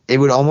 It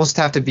would almost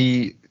have to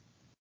be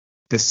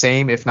the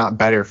same, if not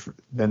better,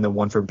 than the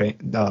one for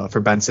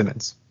Ben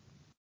Simmons.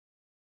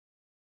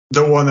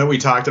 The one that we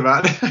talked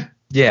about?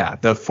 Yeah,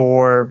 the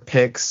 4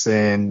 picks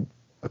and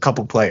a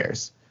couple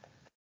players.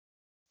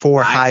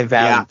 4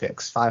 high-value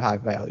picks. 5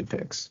 high-value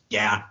picks.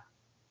 Yeah.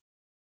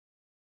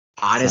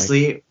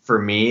 Honestly, for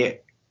me,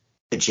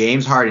 the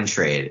James Harden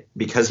trade,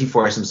 because he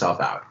forced himself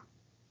out,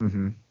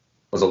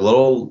 was a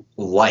little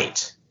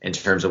light in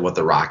terms of what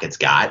the Rockets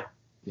got.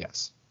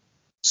 Yes.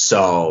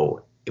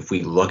 So if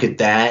we look at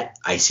that,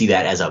 I see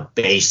that as a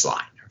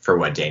baseline for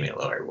what Damian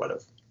Lillard would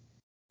have,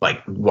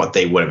 like what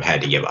they would have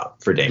had to give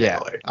up for Damian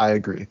Lillard. I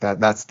agree.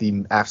 That's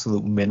the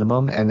absolute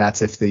minimum, and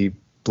that's if the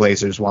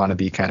Blazers want to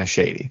be kind of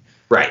shady.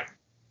 Right.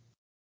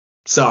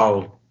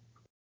 So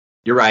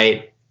you're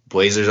right.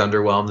 Blazers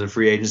underwhelmed in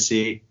free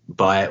agency,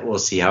 but we'll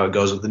see how it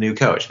goes with the new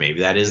coach. Maybe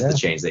that is the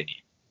change they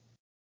need.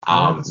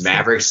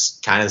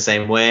 Mavericks kind of the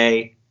same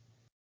way.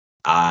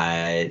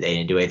 They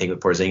didn't do anything with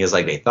Porzingis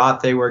like they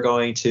thought they were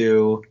going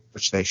to.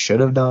 Which they should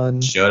have done.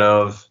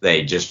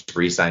 They just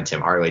re-signed Tim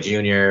Hardaway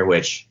Jr.,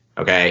 which,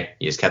 okay,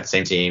 you just kept the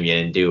same team. You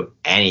didn't do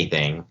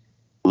anything.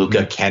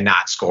 Luka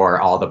cannot score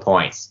all the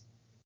points.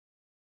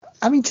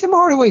 I mean, Tim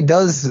Hardaway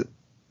does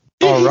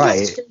all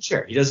right.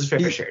 He does his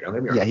fair share. Don't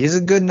get me wrong. Yeah, he's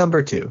a good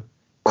number 2.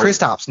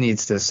 Kristaps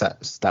needs to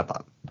step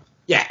up.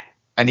 Yeah.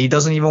 And he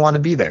doesn't even want to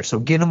be there. So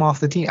get him off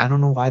the team. I don't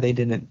know why they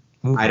didn't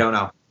move him. I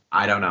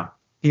don't know.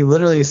 He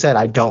literally said,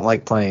 I don't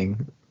like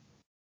playing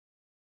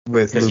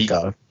with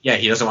Luka.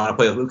 He doesn't want to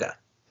play with Luka.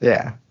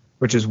 Yeah,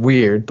 which is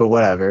weird, but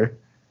whatever.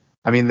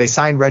 I mean, they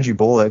signed Reggie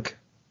Bullock.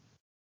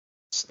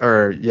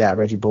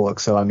 Reggie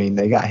Bullock. So, I mean,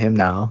 they got him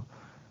now.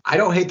 I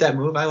don't hate that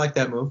move. I like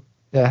that move.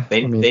 Yeah.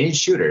 They need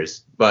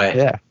shooters, but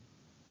yeah,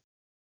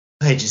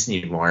 they just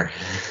need more.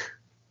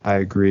 I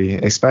agree,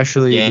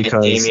 especially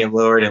because Damian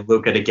Lillard and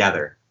Luka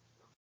together.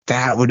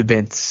 That would have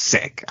been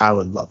sick. I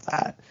would love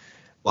that.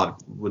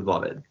 Would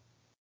love it.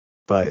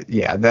 But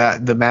yeah,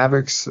 the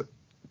Mavericks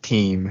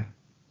team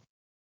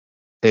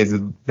is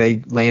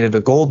they landed a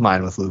gold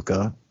mine with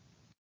Luka,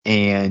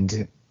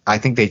 and I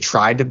think they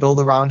tried to build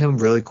around him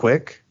really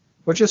quick,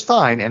 which is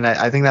fine, and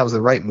I think that was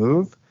the right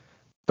move,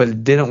 but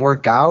it didn't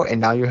work out,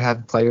 and now you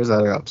have players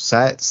that are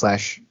upset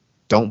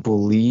 / don't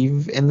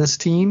believe in this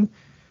team.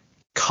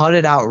 Cut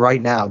it out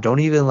right now. Don't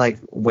even like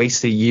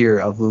waste a year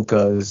of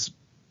Luka's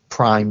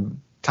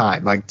prime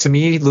time. Like, to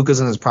me, Luka's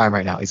in his prime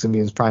right now. He's gonna be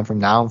in his prime from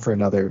now for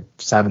another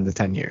 7 to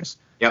 10 years.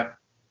 Yep.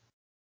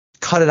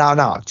 Cut it out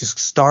now. Just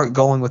start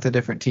going with a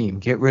different team.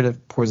 Get rid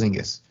of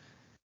Porzingis.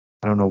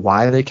 I don't know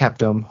why they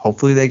kept him.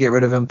 Hopefully they get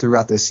rid of him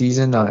throughout the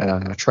season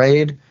on a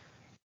trade.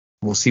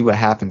 We'll see what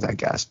happens, I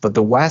guess. But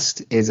the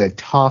West is a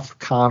tough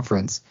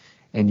conference,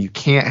 and you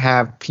can't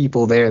have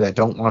people there that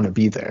don't want to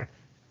be there.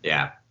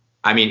 Yeah.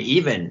 I mean,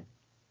 even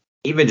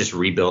just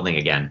rebuilding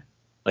again,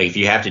 like if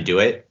you have to do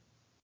it,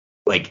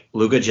 like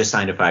Luka just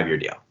signed a 5-year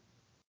deal.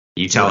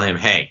 You tell him,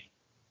 hey,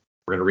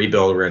 we're going to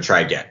rebuild. We're going to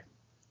try again.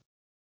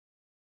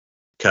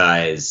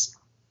 Because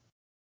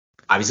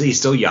obviously he's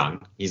still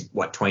young. He's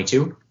what,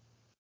 22?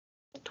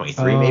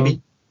 23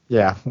 maybe?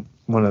 Yeah,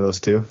 one of those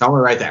two.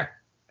 Somewhere right there.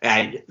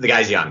 And the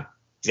guy's young.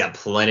 He's got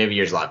plenty of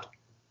years left.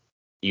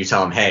 You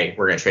tell him, hey,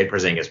 we're going to trade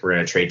Porzingis. We're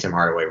going to trade Tim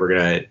Hardaway.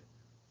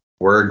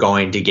 We're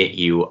going to get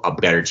you a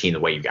better team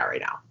than what you've got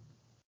right now.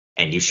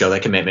 And you show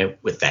that commitment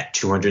with that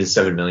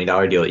 $207 million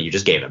deal that you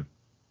just gave him.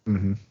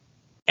 Mm-hmm.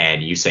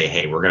 And you say,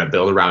 hey, we're going to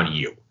build around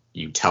you.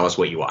 You tell us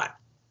what you want.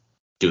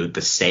 Do it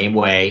the same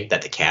way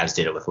that the Cavs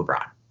did it with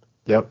LeBron.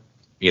 Yep.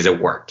 Because it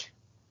worked.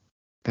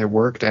 It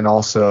worked. And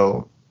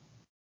also,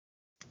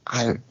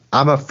 I'm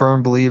a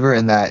firm believer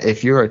in that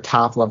if you're a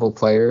top level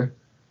player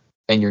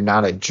and you're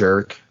not a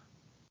jerk,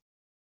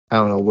 I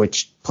don't know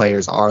which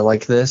players are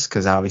like this,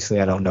 because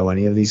obviously I don't know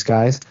any of these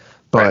guys.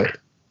 But Right.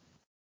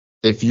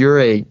 if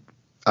you're a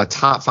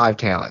top 5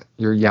 talent,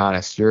 you're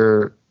Giannis,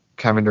 you're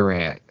Kevin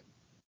Durant,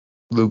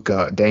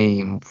 Luka,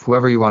 Dame,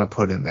 whoever you want to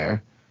put in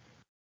there,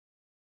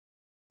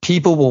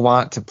 people will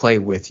want to play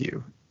with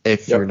you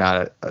if you're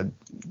not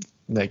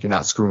you're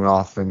not screwing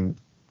off and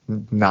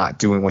not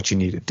doing what you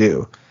need to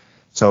do.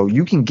 So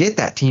you can get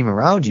that team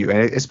around you,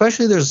 and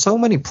especially there's so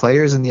many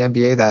players in the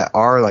NBA that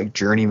are like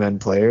journeyman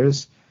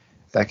players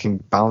that can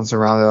bounce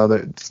around the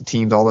other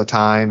teams all the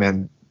time,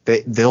 and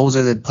those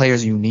are the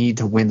players you need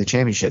to win the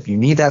championship. You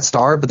need that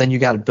star, but then you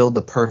got to build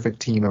the perfect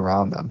team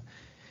around them.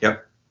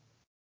 Yep.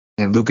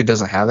 And Luka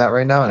doesn't have that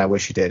right now, and I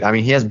wish he did. I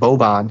mean, he has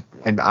Boban,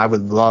 and I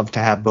would love to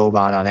have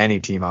Boban on any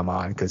team I'm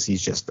on because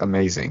he's just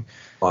amazing.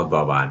 Love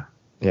Boban.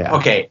 Yeah.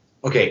 Okay.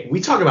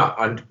 We talk about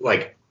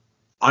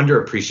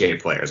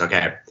underappreciated players.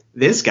 Okay.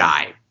 This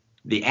guy,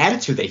 the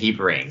attitude that he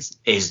brings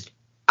is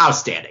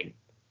outstanding.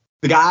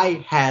 The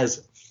guy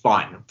has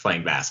fun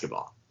playing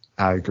basketball.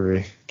 I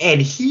agree.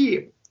 And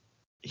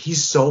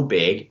he's so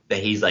big that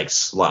he's like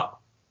slow.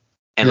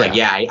 And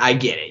I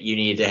get it. You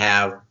need to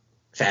have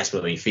fast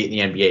moving feet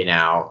in the NBA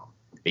now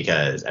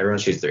because everyone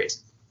shoots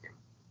threes.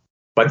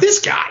 But this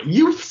guy,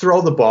 you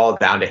throw the ball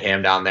down to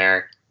him down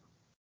there.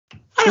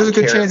 There's a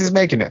good chance he's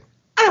making it.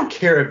 I don't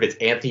care if it's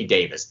Anthony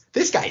Davis.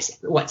 This guy's,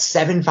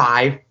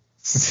 7'5"?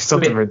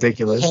 Something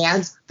ridiculous.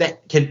 Hands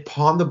that can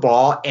palm the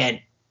ball,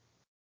 and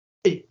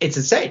it's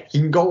insane. He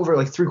can go over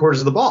like 3/4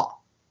 of the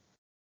ball.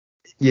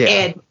 Yeah.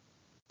 And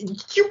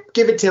you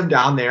give it to him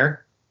down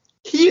there,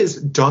 he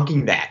is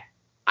dunking that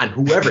on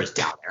whoever's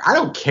down there. I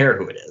don't care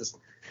who it is.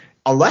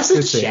 Unless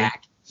it's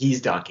Shaq,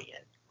 he's dunking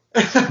it.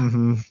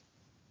 Mm-hmm.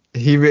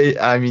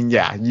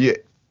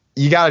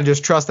 You got to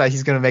just trust that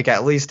he's going to make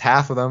at least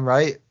half of them,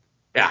 right?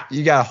 Yeah.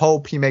 You got to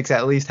hope he makes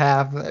at least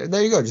half.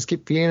 There you go. Just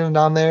keep feeding him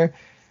down there.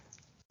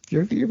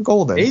 You're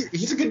golden.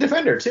 He's a good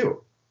defender,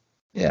 too.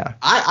 Yeah.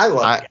 I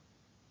love it.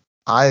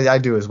 I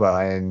do as well,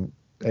 and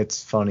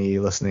it's funny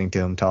listening to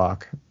him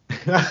talk.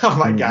 Oh,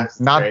 my God.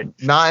 Not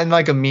in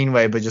like a mean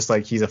way, but just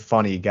like he's a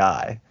funny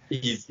guy.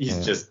 He's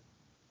just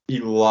 – he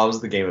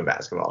loves the game of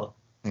basketball.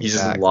 He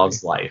just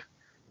loves life.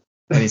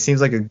 And he seems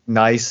like a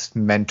nice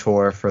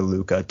mentor for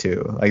Luka,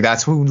 too. Like,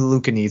 that's who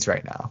Luka needs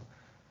right now.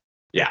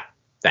 Yeah.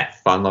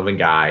 That fun-loving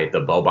guy,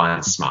 the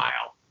Boban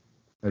smile.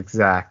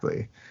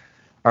 Exactly.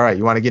 All right,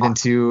 you want to get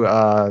into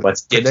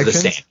let's get to the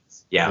standings.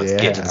 Let's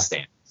get to the Yeah.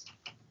 standings.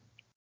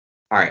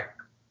 All right,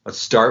 let's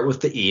start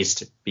with the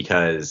East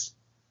because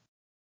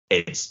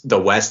the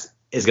West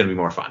is going to be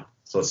more fun.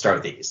 So let's start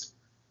with the East.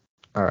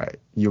 All right,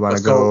 you want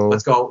to go?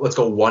 Let's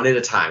go one at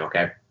a time.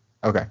 Okay.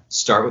 Okay.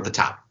 Start with the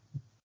top.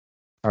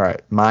 All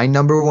right, my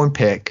number 1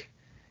 pick,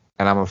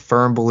 and I'm a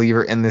firm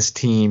believer in this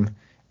team,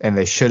 and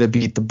they should have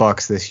beat the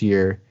Bucks this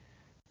year,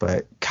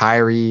 but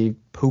Kyrie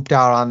pooped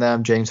out on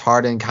them. James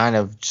Harden kind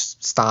of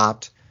just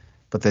stopped,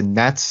 but the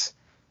Nets,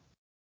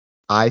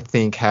 I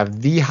think,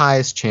 have the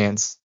highest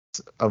chance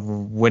of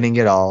winning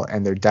it all,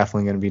 and they're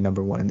definitely going to be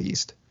number 1 in the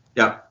East.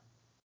 Yep.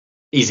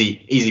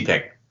 Easy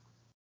pick.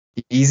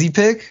 Easy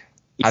pick?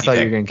 I thought you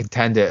pick. were going to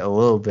contend it a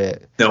little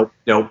bit. Nope,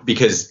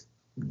 because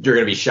you're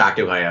going to be shocked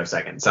if I have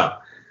second. So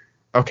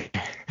Okay.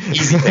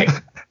 easy pick.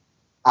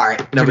 All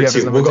right, number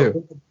 2.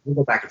 We'll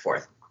go back and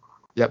forth.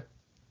 Yep.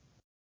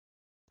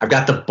 I've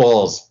got the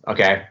Bulls,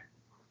 okay?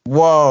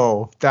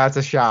 Whoa, that's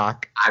a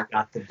shock. I've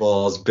got the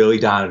Bulls. Billy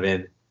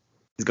Donovan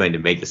is going to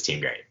make this team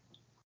great.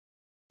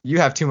 You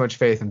have too much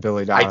faith in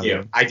Billy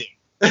Donovan. I do.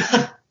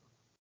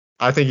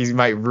 I think he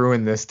might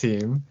ruin this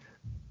team.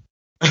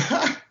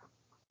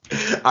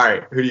 All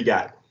right, who do you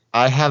got?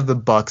 I have the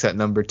Bucks at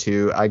number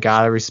 2. I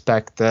gotta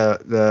respect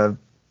the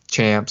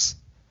champs.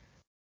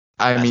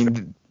 I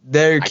mean,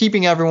 they're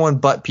keeping everyone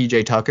but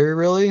PJ Tucker,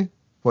 really,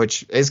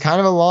 which is kind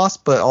of a loss,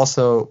 but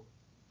also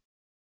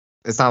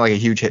it's not like a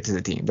huge hit to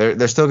the team.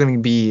 They're still going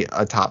to be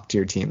a top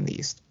tier team in the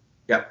East.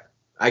 Yep,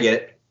 I get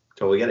it.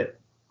 Totally get it.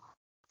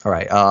 All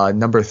right,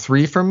 number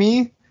 3 for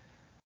me,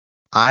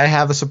 I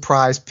have a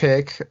surprise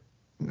pick.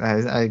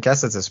 I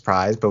guess it's a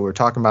surprise, but we were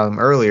talking about them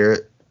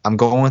earlier. I'm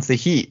going with the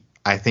Heat.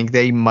 I think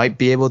they might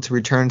be able to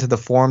return to the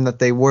form that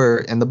they were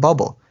in the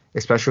bubble,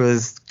 especially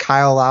with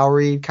Kyle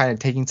Lowry kind of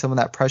taking some of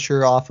that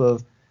pressure off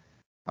of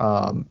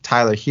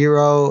Tyler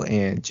Hero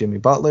and Jimmy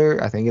Butler.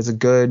 I think it's a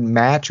good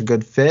match, a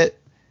good fit,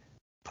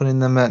 putting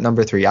them at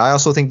number 3. I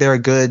also think they're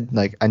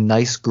a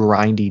nice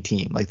grindy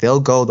team. Like they'll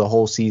go the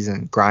whole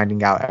season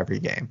grinding out every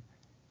game.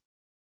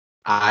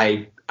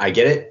 I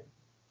get it.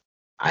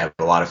 I have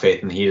a lot of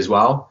faith in the Heat as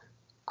well.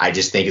 I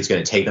just think it's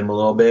going to take them a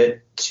little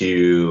bit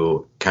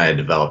to kind of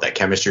develop that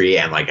chemistry.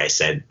 And like I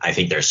said, I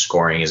think their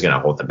scoring is going to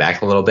hold them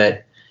back a little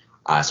bit.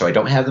 So I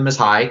don't have them as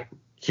high.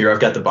 Here I've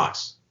got the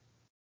Bucks.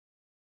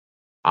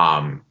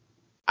 I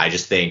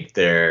just think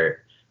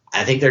they're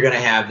going to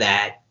have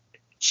that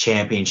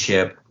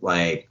championship,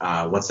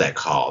 what's that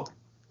called?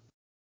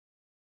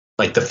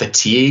 Like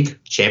the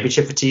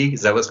championship fatigue.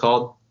 Is that what it's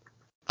called?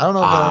 I don't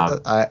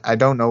know. I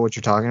don't know what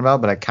you're talking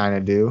about, but I kind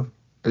of do.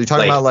 Are you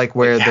talking about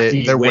where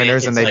they're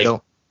winners and they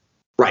don't?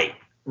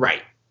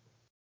 Right.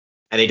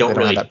 And they don't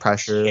really have that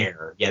pressure.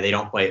 Care. Yeah, they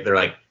don't play. They're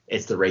like,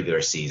 it's the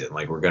regular season.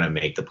 Like, we're going to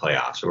make the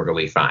playoffs. So we're going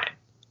to be fine.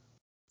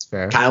 It's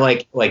fair. Kind of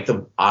like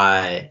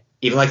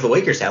even like the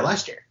Lakers had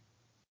last year.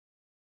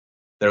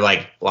 They're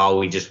like, well,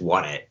 we just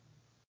won it.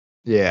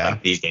 Yeah.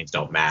 Like, these games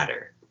don't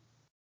matter.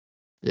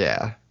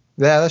 Yeah,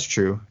 that's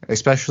true.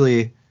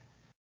 Especially,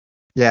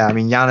 I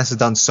mean, Giannis has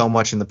done so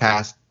much in the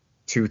past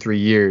 2-3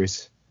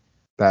 years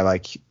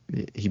that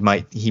he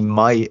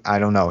might, I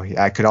don't know.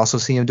 I could also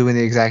see him doing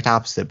the exact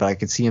opposite, but I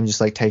could see him just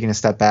taking a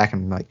step back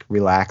and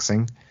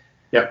relaxing.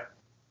 Yep.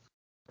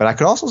 But I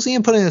could also see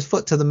him putting his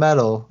foot to the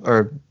metal,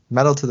 or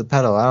metal to the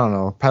pedal. I don't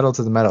know. Pedal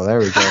to the metal. There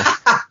we go.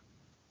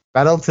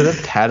 Metal to the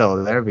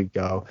pedal. There we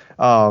go.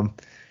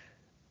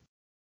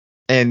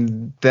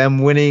 And them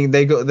winning,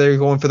 they're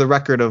going for the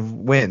record of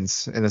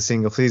wins in a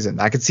single season.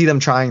 I could see them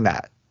trying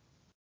that.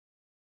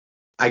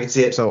 I can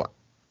see it. So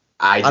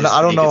I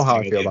don't know how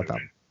I feel about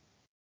that.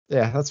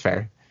 Yeah, that's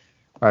fair.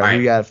 All right, who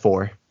you got at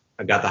 4?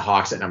 I've got the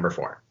Hawks at number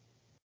 4.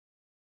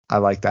 I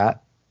like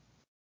that.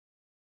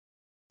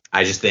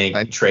 I just think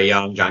Trae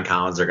Young, John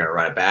Collins are going to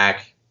run it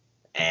back,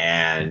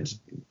 and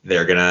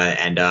they're going to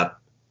end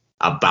up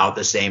about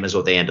the same as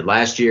what they ended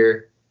last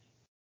year.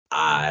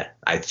 I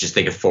just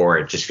think a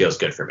 4 just feels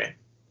good for me.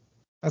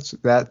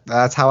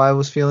 That's how I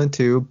was feeling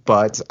too,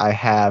 but I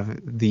have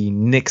the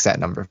Knicks at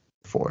number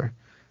 4.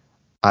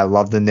 I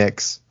love the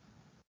Knicks.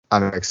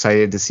 I'm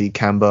excited to see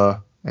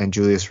Kemba and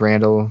Julius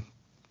Randle,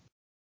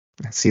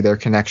 see their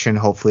connection.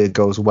 Hopefully it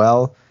goes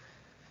well.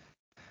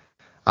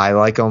 I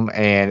like them,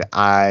 and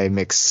I'm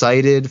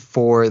excited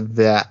for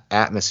the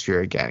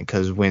atmosphere again,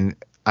 because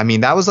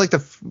that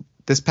was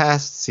this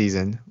past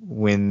season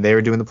when they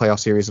were doing the playoff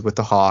series with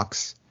the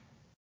Hawks,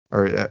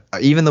 or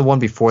even the one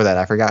before that.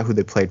 I forgot who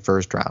they played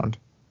first round.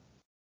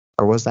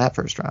 Or was that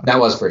first round?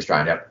 That was first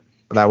round, yep.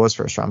 That was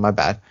first round, my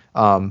bad.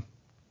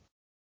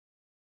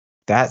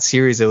 That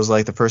series, it was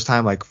the first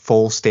time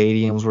full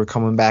stadiums were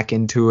coming back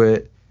into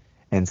it,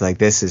 and it's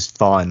this is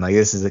fun,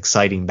 this is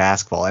exciting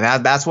basketball,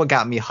 and that's what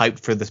got me hyped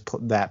for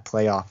that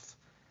playoff,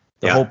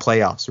 whole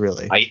playoffs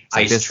really.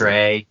 Ice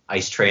Trae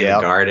in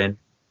the Garden.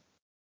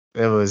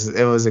 It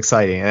was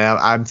exciting, and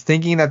I'm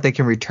thinking that they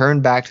can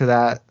return back to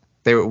that.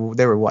 They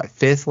were what,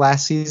 5th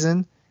last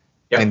season,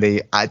 and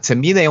they to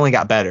me they only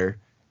got better,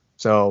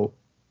 so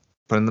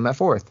putting them at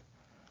 4th.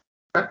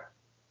 Okay.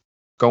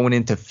 Going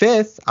into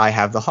 5th, I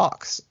have the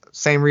Hawks.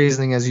 Same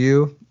reasoning as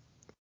you.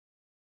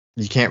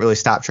 You can't really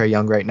stop Trae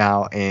Young right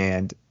now,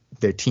 and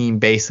their team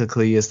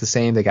basically is the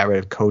same. They got rid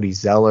of Cody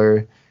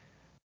Zeller.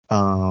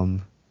 I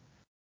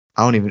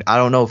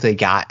don't know if they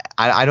got.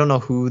 I don't know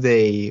who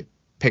they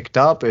picked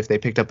up. If they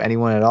picked up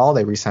anyone at all,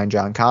 they re-signed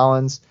John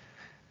Collins.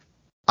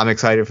 I'm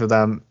excited for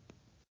them.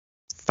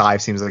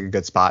 5 seems like a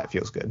good spot. It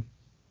feels good.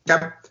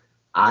 Yep.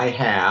 I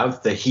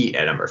have the Heat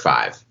at number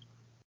 5.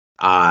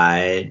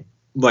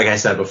 Like I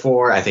said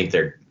before, I think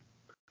they're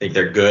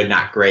good,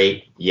 not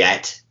great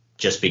yet,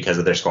 just because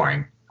of their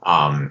scoring.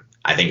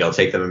 I think it'll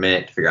take them a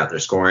minute to figure out their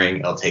scoring.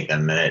 It'll take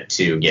them a minute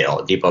to get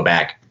Oladipo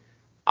back.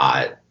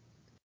 I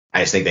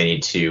just think they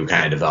need to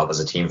kind of develop as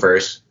a team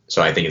first.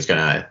 So I think it's going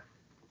to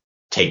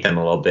take them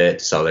a little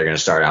bit. So they're going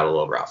to start out a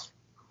little rough.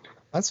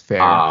 That's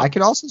fair. I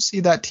could also see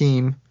that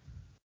team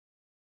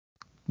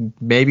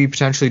maybe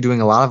potentially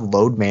doing a lot of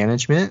load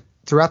management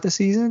throughout the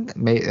season,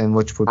 and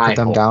which would put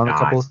them down a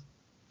couple.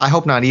 I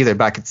hope not either,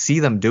 but I could see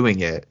them doing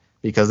it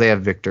because they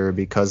have Victor,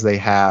 because they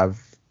have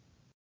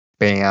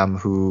Bam,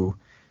 who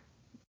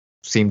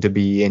seemed to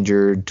be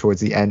injured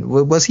towards the end.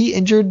 Was he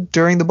injured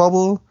during the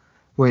bubble?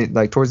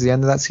 Like towards the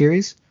end of that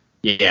series?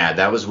 Yeah,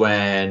 that was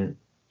when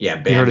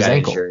Bam hurt his got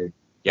ankle. injured.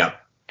 Yep.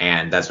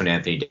 And that's when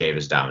Anthony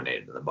Davis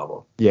dominated in the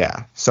bubble.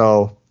 Yeah.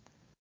 So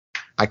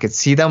I could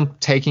see them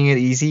taking it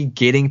easy,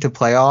 getting to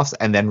playoffs,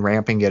 and then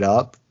ramping it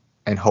up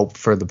and hope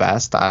for the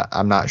best.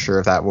 I'm not sure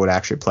if that would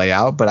actually play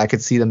out, but I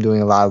could see them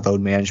doing a lot of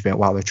load management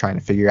while they're trying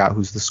to figure out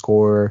who's the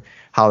scorer,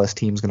 how this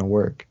team's going to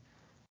work.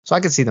 So I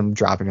could see them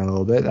dropping a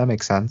little bit. That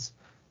makes sense.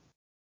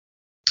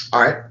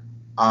 All right.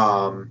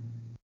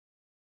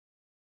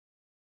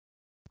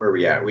 Where are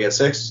we at? We at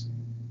 6?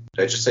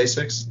 Did I just say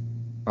 6?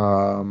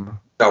 No,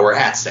 we're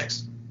at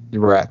 6.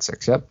 You were at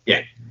 6, yep.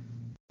 Yeah.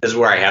 This is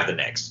where I have the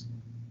Knicks.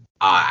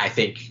 I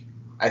think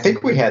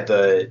we had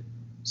the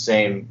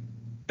same.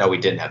 No, we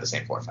didn't have the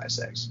same 4, 5,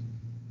 6.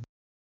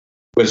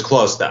 It was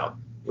close though.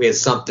 We had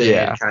something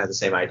kind of the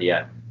same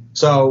idea.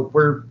 So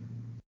we're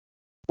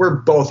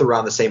both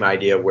around the same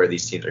idea where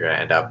these teams are going to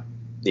end up.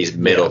 These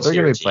middle they're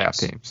tier going to be playoff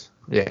teams.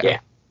 Yeah.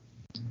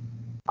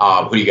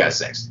 Who do you got at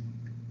 6?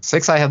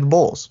 6, I have the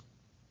Bulls.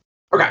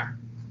 Okay.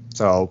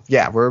 So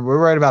yeah, we're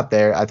right about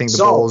there. I think the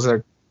Bulls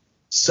are.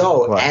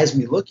 So what? As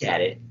we look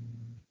at it,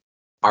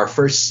 our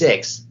first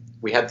 6,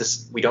 we have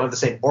this. We don't have the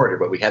same order,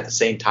 but we have the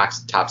same top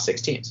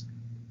 6 teams.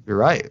 You're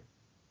right.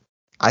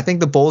 I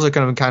think the Bulls are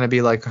going to kind of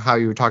be like how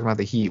you were talking about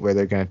the Heat, where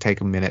they're going to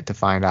take a minute to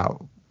find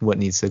out what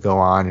needs to go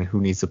on and who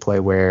needs to play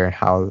where and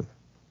how.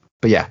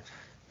 But yeah,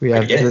 we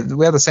have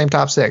the same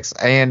top 6,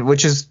 and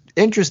which is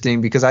interesting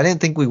because I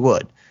didn't think we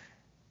would.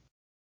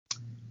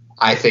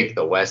 I think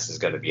the West is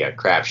going to be a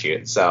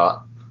crapshoot,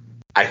 so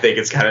I think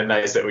it's kind of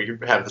nice that we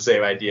have the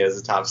same idea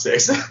as the top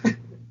 6.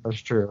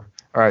 That's true.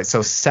 All right,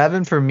 so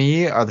 7 for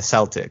me are the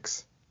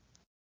Celtics.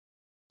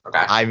 Okay.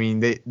 I mean,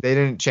 they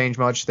didn't change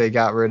much. They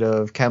got rid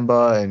of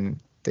Kemba and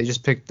they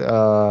just picked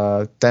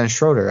Dennis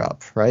Schroeder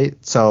up, right?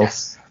 So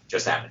yes,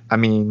 just happened. I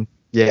mean,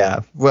 yeah.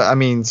 Well, I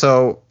mean,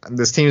 so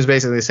this team is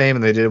basically the same,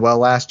 and they did well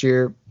last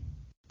year.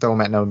 Throw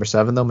them at number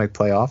 7. They'll make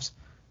playoffs.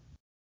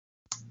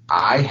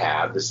 I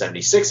have the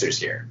 76ers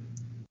here.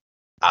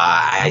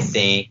 I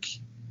think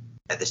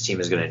that this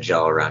team is going to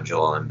gel around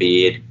Joel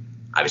Embiid.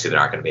 Obviously, they're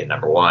not going to be the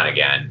number 1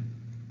 again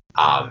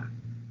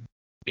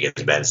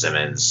because Ben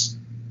Simmons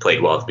played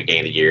well at the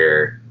beginning of the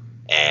year,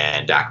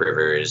 and Doc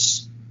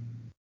Rivers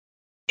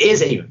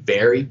is a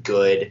very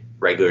good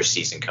regular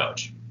season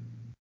coach.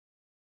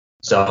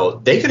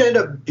 So they could end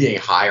up being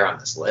higher on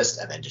this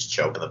list and then just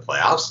choke in the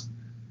playoffs.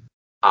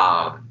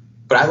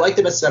 But I like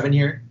them at 7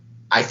 here.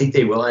 I think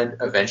they will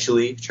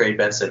eventually trade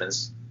Ben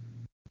Simmons,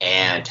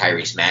 and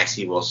Tyrese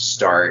Maxey will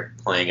start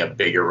playing a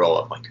bigger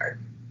role at point guard.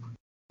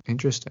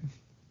 Interesting.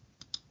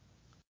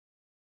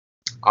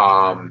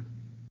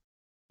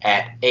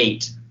 At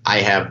 8, I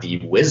have the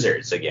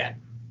Wizards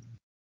again.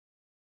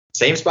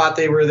 Same spot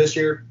they were this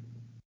year.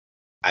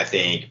 I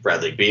think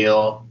Bradley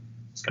Beal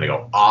is going to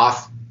go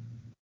off.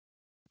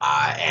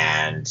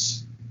 And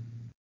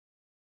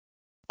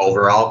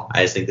overall,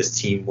 I just think this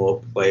team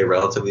will play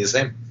relatively the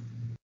same,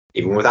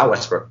 even without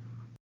Westbrook.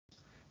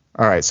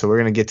 All right, so we're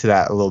going to get to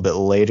that a little bit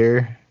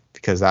later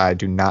because I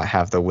do not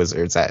have the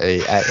Wizards at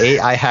 8. At 8,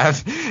 I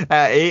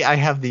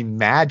have the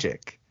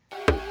Magic.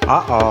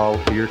 Uh-oh,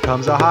 here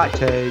comes a hot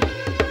take.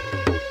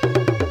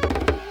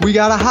 We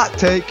got a hot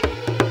take.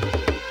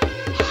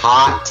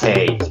 Hot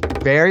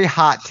take. Very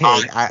hot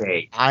take. Hot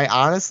take. I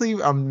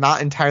honestly, I'm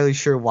not entirely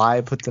sure why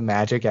I put the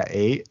Magic at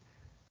 8.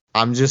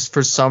 I'm just,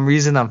 for some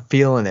reason, I'm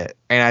feeling it.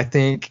 And I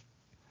think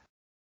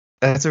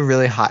that's a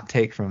really hot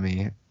take from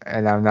me.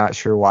 And I'm not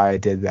sure why I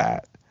did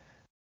that.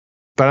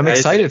 But I'm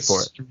excited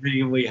for it.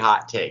 Extremely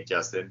hot take,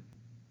 Justin.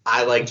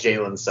 I like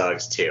Jalen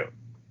Suggs too.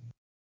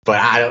 But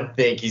I don't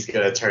think he's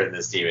going to turn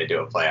this team into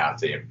a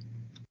playoff team.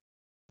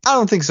 I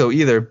don't think so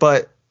either.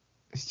 But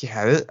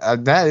yeah,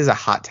 that is a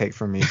hot take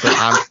for me.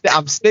 But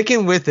I'm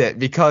sticking with it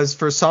because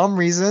for some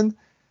reason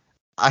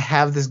I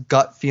have this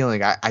gut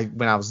feeling. I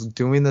when I was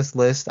doing this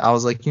list, I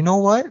was like, you know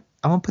what?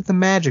 I'm going to put the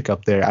Magic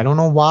up there. I don't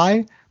know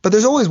why. But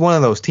there's always one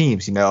of those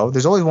teams, you know.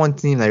 There's always one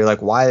team that you're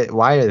like, why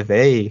are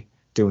they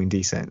doing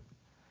decent?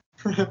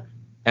 And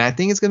I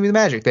think it's going to be the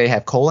Magic. They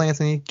have Cole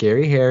Anthony,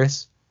 Gary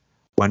Harris,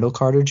 Wendell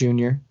Carter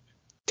Jr.,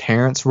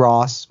 Terrence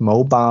Ross,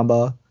 Mo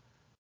Bamba,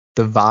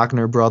 the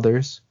Wagner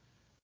brothers,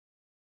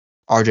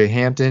 RJ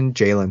Hampton,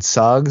 Jalen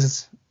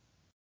Suggs.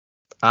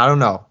 I don't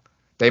know.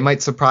 They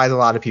might surprise a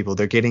lot of people.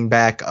 They're getting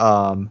back,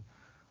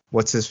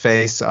 what's his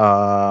face? Do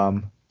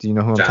you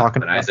know who I'm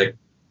talking about? Isaac.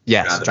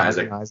 Yes,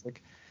 Jonathan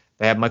Isaac.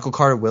 They have Michael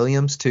Carter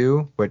Williams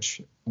too,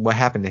 which what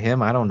happened to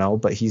him, I don't know,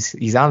 but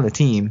he's on the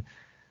team.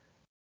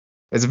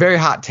 It's a very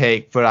hot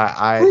take, but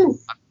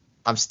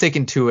I'm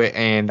sticking to it,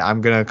 and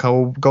I'm gonna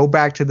go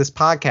back to this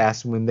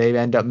podcast when they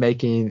end up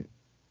making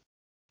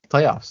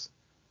playoffs.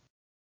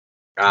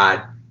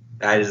 God,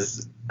 that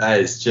is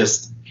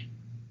just.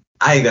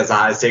 I think that's the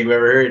hottest take we've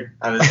ever heard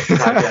on this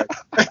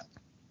podcast.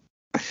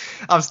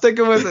 I'm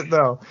sticking with it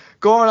though.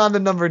 Going on to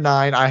number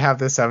 9, I have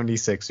the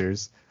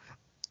 76ers.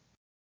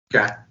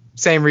 Okay.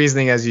 Same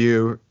reasoning as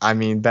you. I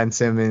mean, Ben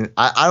Simmons.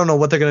 I don't know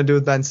what they're going to do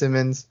with Ben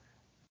Simmons.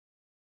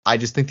 I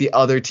just think the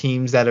other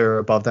teams that are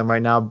above them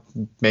right now,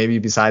 maybe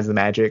besides the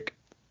Magic,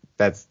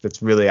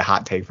 that's really a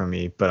hot take from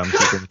me, but I'm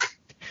keeping.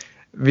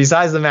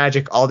 Besides the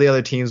Magic, all the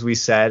other teams we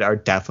said are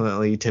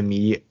definitely, to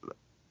me,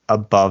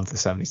 above the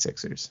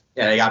 76ers.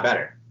 Yeah, they got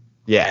better.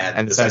 Yeah,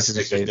 and the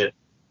 76ers did.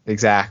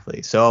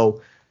 Exactly.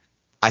 So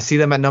I see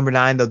them at number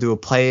 9. They'll do a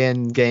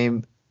play-in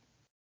game,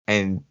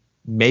 and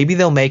maybe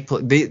they'll make.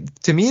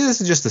 To me,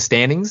 this is just the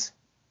standings.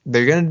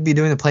 They're going to be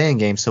doing the play-in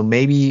game, so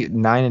maybe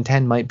 9 and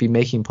 10 might be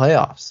making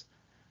playoffs.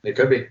 They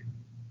could be.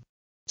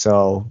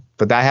 So,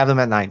 but I have them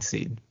at 9th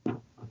seed.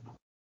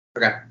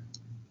 Okay.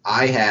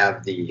 I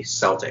have the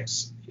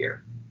Celtics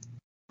here.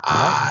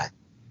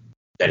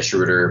 Dennis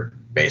Schroeder,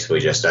 basically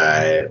just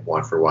a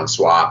 1-for-1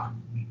 swap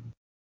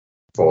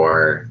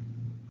for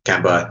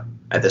Kemba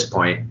at this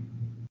point.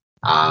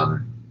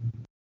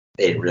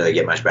 They didn't really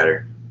get much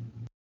better.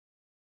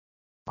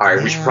 All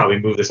right, we should probably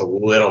move this a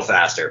little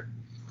faster.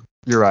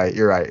 You're right.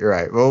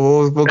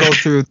 Well, we'll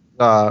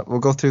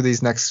go through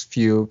these next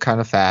few kind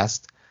of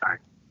fast. All right.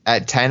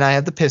 At 10, I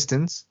have the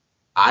Pistons.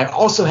 I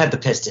also had the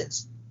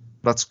Pistons.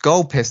 Let's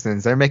go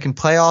Pistons. They're making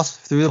playoffs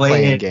through the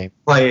play-in game.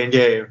 Play-in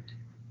game.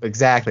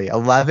 Exactly.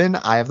 11,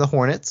 I have the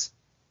Hornets.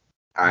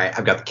 All right,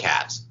 I've got the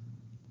Cavs.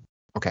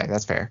 Okay,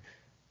 that's fair.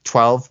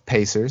 12,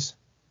 Pacers.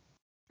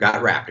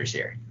 Got Raptors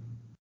here.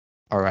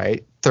 All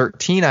right.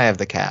 13, I have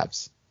the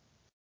Cavs.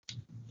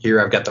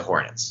 Here I've got the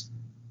Hornets.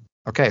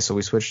 Okay, so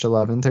we switched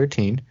 11,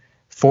 13.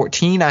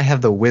 14, I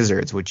have the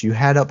Wizards, which you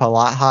had up a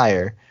lot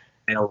higher.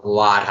 And a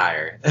lot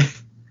higher.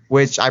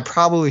 Which I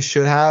probably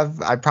should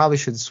have. I probably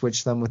should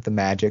switch them with the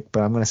Magic,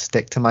 but I'm going to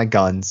stick to my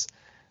guns.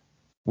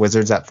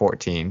 Wizards at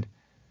 14.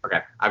 Okay,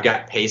 I've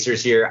got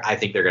Pacers here. I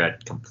think they're going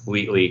to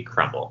completely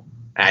crumble.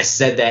 And I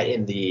said that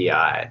in the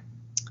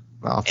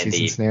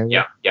off-season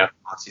scenario. Yep,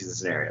 off-season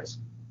scenarios.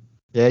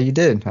 Yeah, you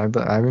did. I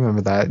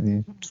remember that.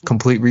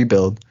 Complete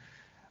rebuild.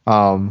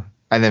 And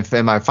then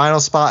in my final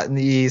spot in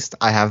the East,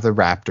 I have the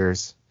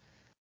Raptors.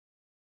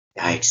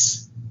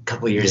 Yikes. A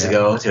couple years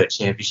ago to a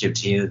championship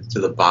team to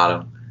the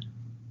bottom.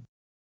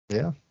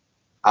 Yeah.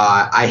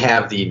 I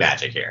have the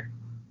Magic here.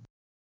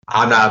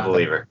 I'm not a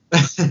believer.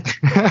 We're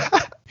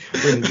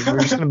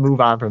just going to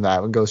move on from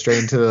that and go straight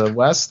into the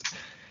West.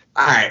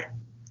 All right.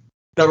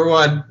 Number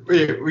 1,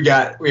 we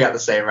got the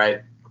same,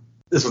 right?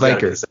 This was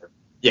Lakers.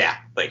 Yeah,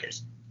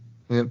 Lakers.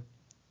 Yep.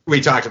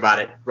 We talked about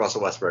it.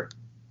 Russell Westbrook.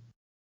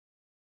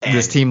 And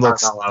this team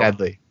looks Carmelo.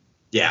 deadly.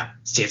 Yeah.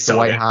 So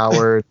Dwight good.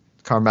 Howard,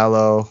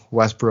 Carmelo,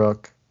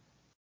 Westbrook,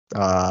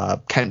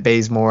 Kent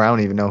Bazemore. I don't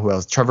even know who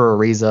else. Trevor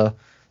Ariza.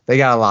 They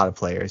got a lot of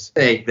players.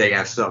 They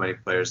have so many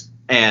players.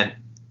 And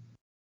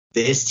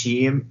this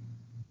team,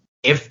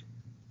 if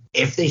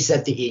they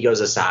set the egos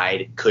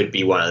aside, could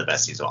be one of the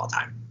best teams of all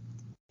time.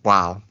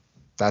 Wow.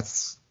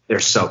 They're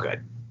so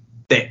good.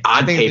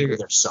 On paper,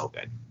 they're so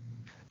good.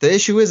 The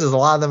issue is a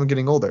lot of them are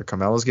getting older.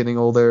 Carmelo's getting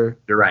older.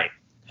 You're right.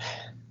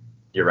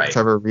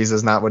 Trevor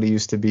Ariza's not what he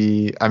used to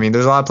be. I mean,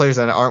 there's a lot of players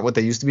that aren't what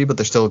they used to be, but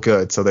they're still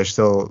good. So they're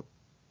still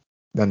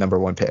the number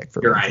 1 pick.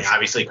 You're right.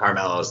 Obviously,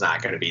 Carmelo is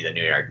not going to be the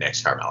New York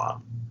Knicks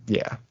Carmelo.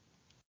 Yeah.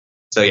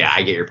 So, yeah,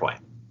 I get your point.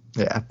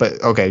 Yeah,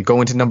 but okay,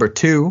 going to number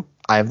 2,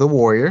 I have the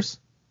Warriors.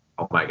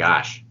 Oh, my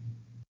gosh.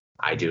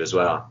 I do as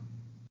well.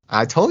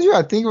 I told you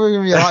I think we're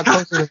going to be a lot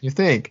closer than you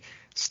think.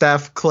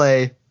 Steph,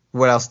 Clay,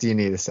 what else do you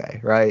need to say,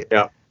 right?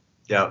 Yep.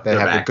 They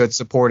have a good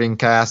supporting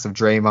cast of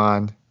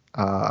Draymond,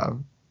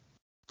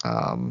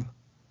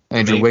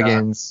 Andrew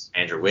Wiggins,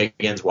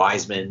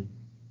 Wiseman.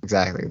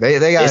 Exactly.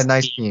 They got a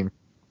nice team.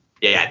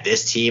 Yeah,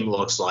 this team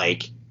looks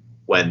like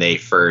when they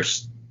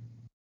first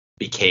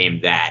became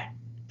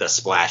the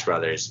Splash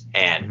Brothers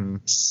and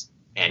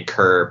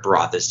Kerr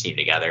brought this team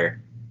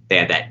together. They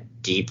had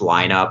that deep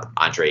lineup.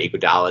 Andre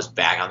Iguodala's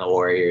back on the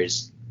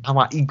Warriors. I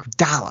want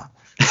Iguodala.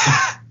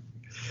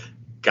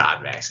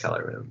 God, Max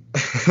Kellerman.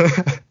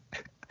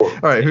 All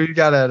right, who you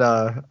got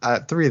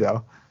at 3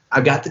 though?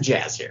 I've got the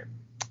Jazz here.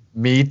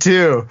 Me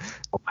too.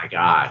 Oh my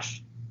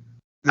gosh.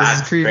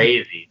 That's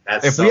crazy.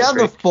 That's if so we have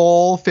crazy. the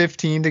full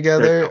 15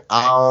 together,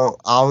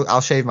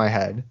 I'll shave my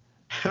head.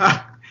 All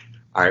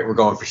right, we're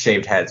going for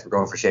shaved heads.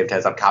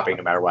 I'm copying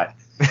no matter what.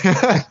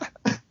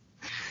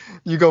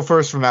 You go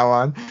first from now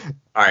on.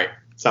 All right,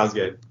 sounds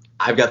good.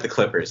 I've got the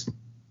Clippers.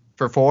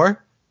 For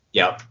 4?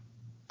 Yep.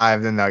 I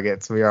have the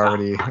Nuggets. We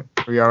already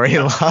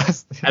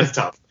lost. That's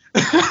tough.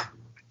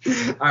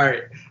 All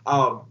right.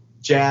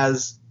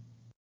 Jazz,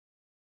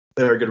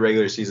 they're a good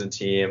regular season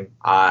team.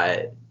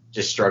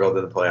 Just struggled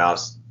in the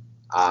playoffs.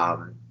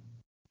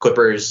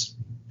 Clippers,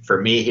 for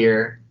me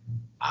here,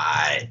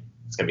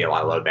 it's going to be a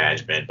lot of load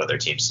management, but their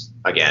team's,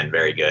 again,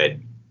 very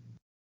good.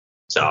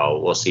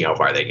 So we'll see how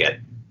far they get.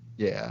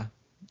 Yeah.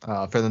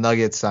 For the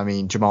Nuggets, I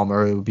mean, Jamal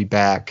Murray will be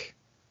back.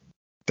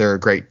 They're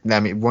great. I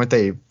mean, weren't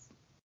they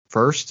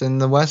first in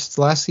the West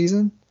last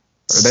season?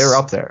 Or they were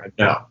up there?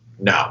 No.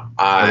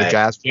 The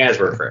Jazz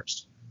were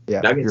first.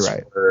 Yeah, Nuggets you're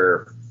right.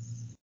 were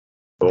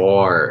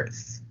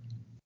 4th.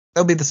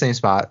 They'll be the same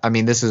spot. I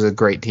mean, this is a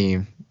great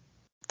team.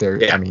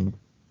 I mean,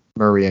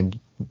 Murray and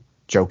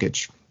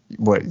Jokic.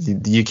 What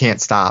you can't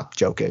stop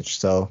Jokic.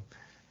 So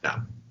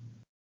No.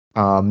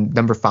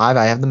 Number 5,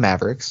 I have the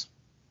Mavericks.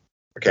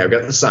 Okay, I've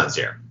got the Suns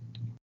here.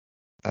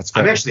 That's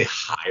fair. I'm actually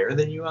higher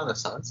than you on the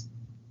Suns.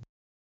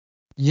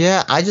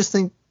 Yeah, I just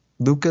think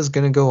Luka's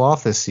gonna go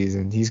off this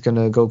season. He's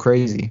gonna go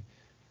crazy.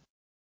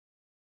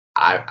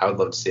 I would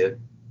love to see it.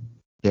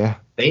 Yeah.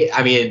 They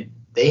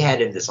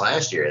had him this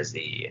last year as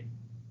I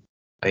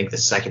think the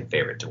second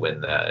favorite to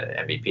win the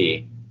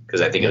MVP,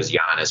 because I think it was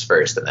Giannis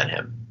first and then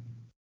him.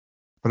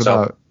 What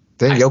about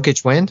did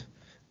Jokic win?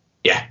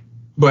 Yeah,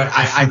 but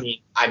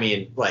I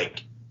mean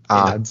like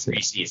odds in the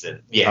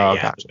preseason. Yeah,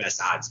 gotcha. The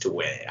best odds to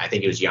win. I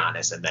think it was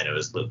Giannis and then it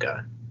was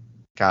Luka.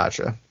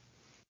 Gotcha.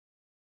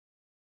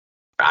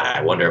 God,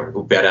 I wonder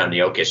who bet on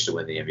Jokic to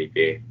win the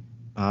MVP.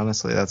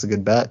 Honestly, that's a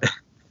good bet.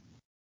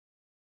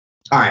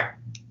 All right,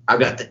 I've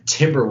got the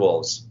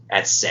Timberwolves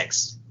at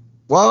 6.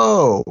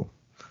 Whoa!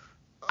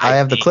 I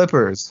have the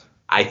Clippers.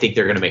 I think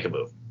they're going to make a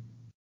move.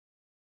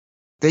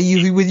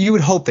 You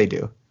would hope they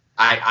do.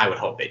 I would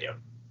hope they do.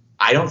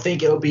 I don't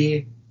think it'll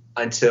be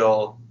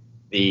until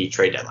the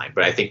trade deadline,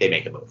 but I think they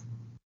make a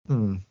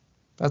move.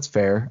 That's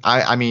fair.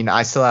 I mean,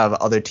 I still have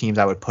other teams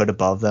I would put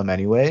above them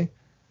anyway.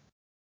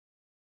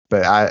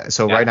 But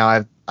right now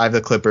I have the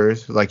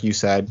Clippers, like you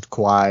said,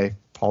 Kawhi,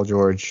 Paul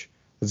George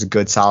is a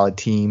good solid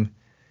team.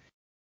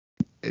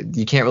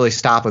 You can't really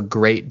stop a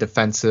great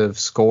defensive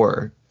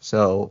scorer.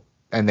 So,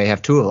 and they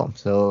have 2 of them.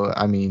 So,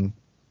 I mean,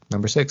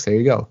 number 6, there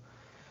you go.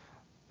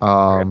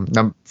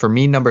 For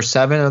me, number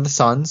 7 are the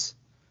Suns.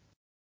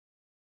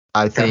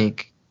 I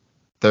think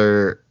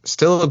they're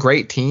still a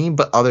great team,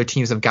 but other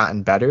teams have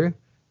gotten better.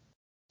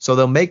 So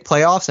they'll make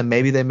playoffs, and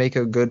maybe they make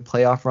a good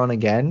playoff run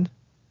again.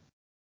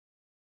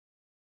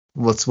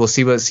 We'll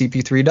see what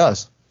CP3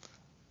 does.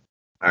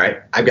 All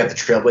right, I've got the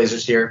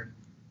Trailblazers here.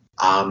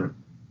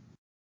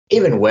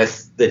 Even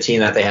with the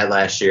team that they had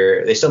last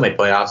year, they still made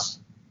playoffs,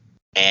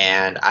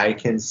 and I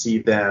can see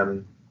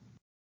them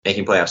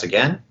making playoffs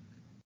again.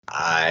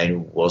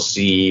 And we'll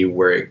see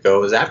where it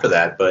goes after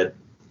that. But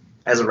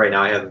as of right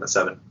now, I have them at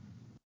 7.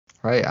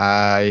 Right,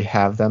 I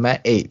have them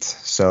at 8.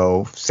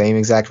 So same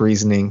exact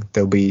reasoning.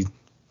 They'll be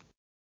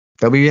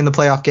in the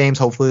playoff games.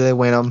 Hopefully they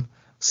win them.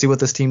 See what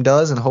this team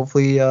does, and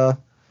hopefully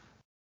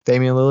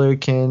Damian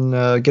Lillard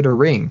can get a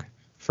ring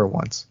for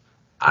once.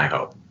 I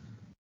hope.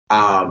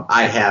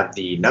 I have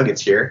the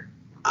Nuggets here.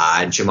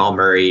 Jamal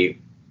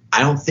Murray,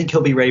 I don't think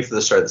he'll be ready for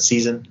the start of the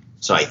season,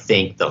 so I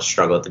think they'll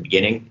struggle at the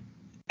beginning,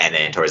 and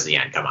then towards the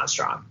end come on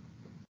strong.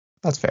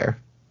 That's fair.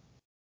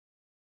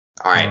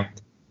 All right.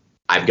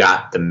 I've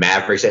got the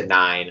Mavericks at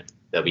 9.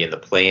 They'll be in the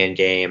play-in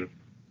game.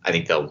 I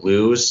think they'll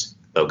lose.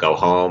 They'll go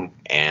home,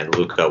 and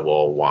Luka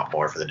will want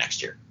more for the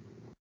next year.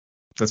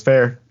 That's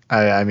fair.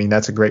 I mean,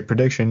 that's a great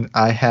prediction.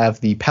 I have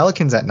the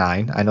Pelicans at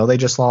 9. I know they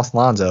just lost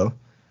Lonzo,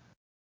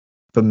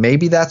 but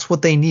maybe that's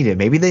what they needed.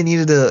 Maybe they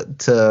needed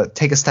to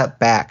take a step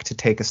back to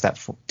take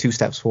 2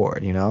 steps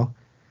forward, you know?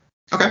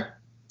 Okay.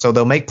 So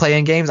they'll make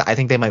play-in games. I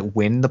think they might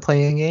win the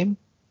play-in game.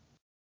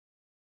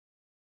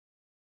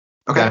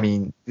 Okay. I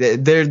mean,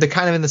 they're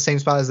kind of in the same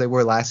spot as they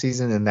were last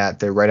season in that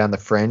they're right on the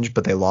fringe,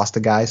 but they lost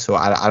a guy, so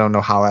I don't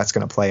know how that's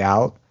going to play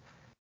out.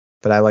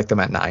 But I like them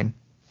at 9.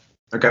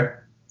 Okay.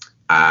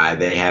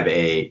 They have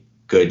a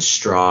good,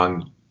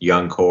 strong,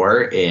 young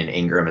core in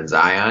Ingram and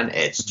Zion.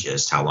 It's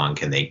just how long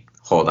can they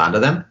hold on to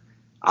them?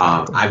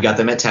 I've got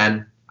them at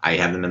 10. I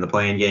have them in the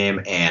play-in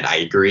game, and I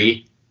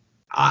agree.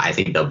 I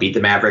think they'll beat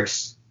the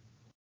Mavericks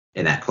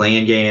in that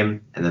play-in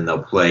game, and then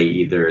they'll play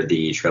either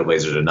the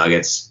Trailblazers or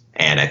Nuggets,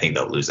 and I think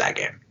they'll lose that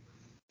game.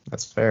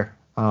 That's fair.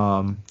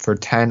 For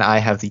 10, I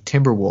have the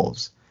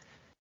Timberwolves.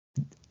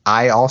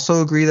 I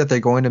also agree that they're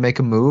going to make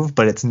a move,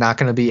 but it's not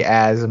going to be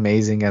as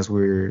amazing as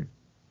we're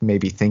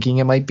maybe thinking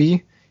it might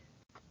be.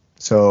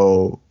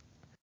 So,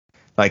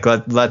 like,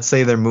 let's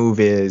say their move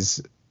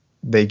is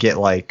they get,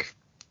 like,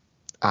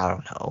 I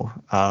don't know,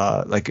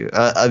 like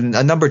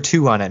a number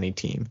 2 on any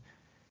team,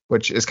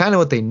 which is kind of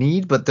what they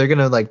need, but they're going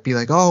to, like, be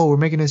like, oh, we're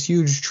making this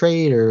huge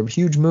trade or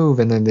huge move,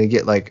 and then they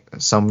get, like,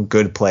 some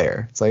good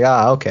player. It's like,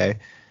 okay.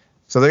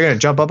 So they're going to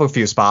jump up a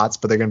few spots,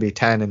 but they're going to be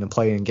 10 in the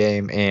play-in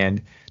game,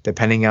 and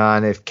depending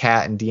on if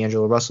Cat and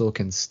D'Angelo Russell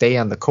can stay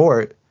on the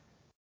court,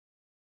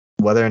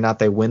 whether or not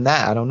they win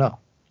that, I don't know.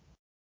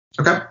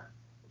 Okay.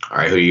 All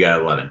right, who you got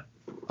at 11?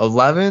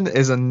 11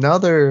 is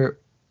another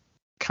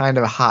kind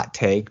of a hot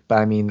take, but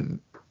I mean,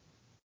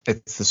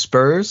 it's the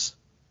Spurs.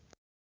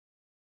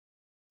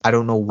 I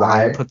don't know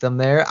why I put them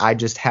there. I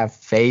just have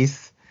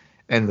faith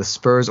in the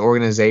Spurs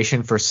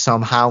organization for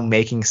somehow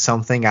making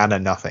something out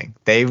of nothing.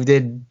 They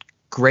did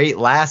great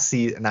last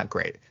season. Not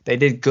great. They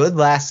did good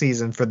last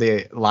season for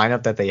the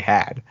lineup that they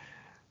had.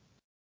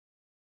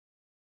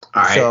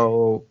 All right.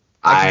 So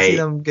I can see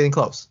them getting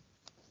close.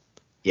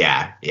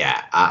 Yeah.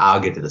 I'll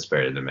get to the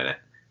Spurs in a minute.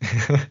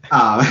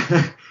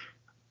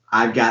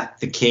 I've got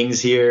the Kings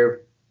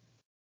here,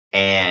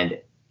 and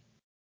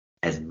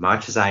as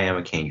much as I am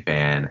a King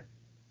fan,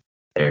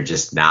 they're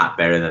just not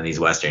better than these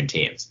Western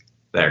teams.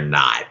 They're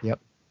not. Yep.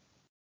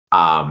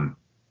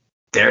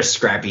 They're a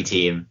scrappy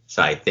team,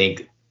 so I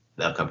think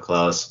they'll come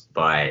close,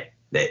 but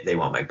they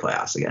won't make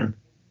playoffs again.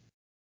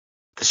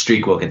 The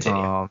streak will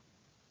continue.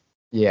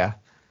 Yeah.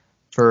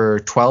 For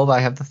 12, I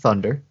have the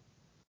Thunder.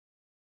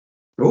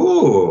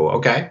 Ooh,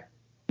 okay.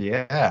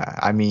 Yeah,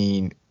 I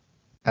mean,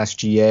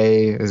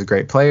 SGA is a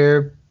great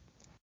player.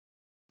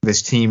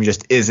 This team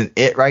just isn't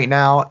it right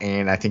now,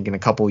 and I think in a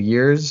couple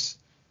years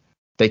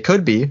they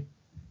could be.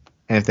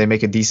 And if they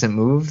make a decent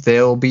move,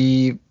 they'll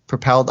be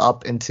propelled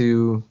up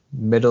into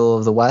middle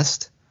of the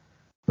West.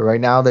 But right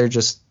now they're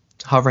just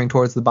hovering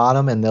towards the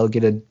bottom, and they'll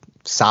get a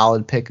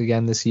solid pick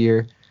again this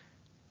year.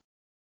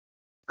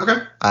 Okay.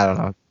 I don't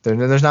know.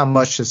 There's not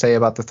much to say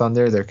about the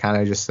Thunder. They're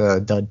kind of just a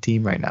dud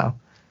team right now.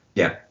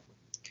 Yeah.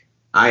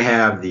 I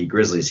have the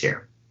Grizzlies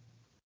here.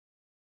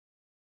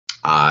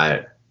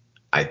 I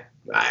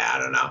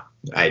don't know.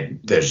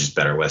 There's just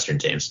better Western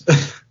teams,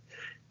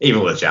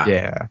 even with Ja.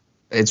 Yeah,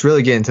 it's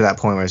really getting to that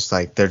point where it's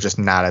like they're just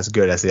not as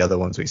good as the other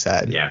ones we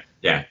said. Yeah.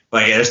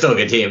 Like they're still a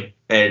good team.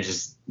 They're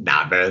just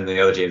not better than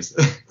the other teams.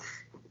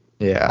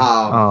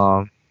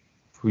 Yeah.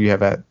 Who you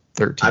have at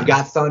 13? I've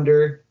got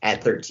Thunder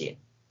at 13.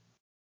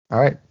 All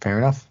right, fair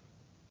enough.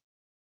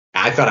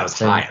 I thought I was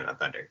high on the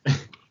Thunder.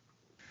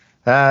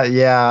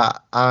 Yeah.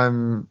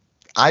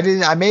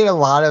 I made a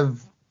lot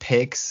of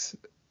picks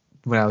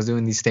when I was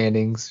doing these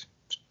standings,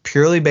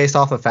 purely based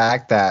off the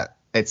fact that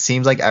it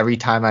seems like every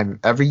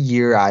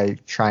year I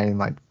try and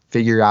like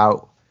figure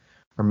out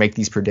or make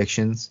these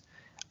predictions,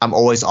 I'm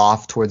always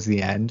off towards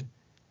the end.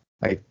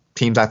 Like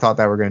teams I thought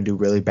that were going to do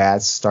really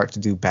bad start to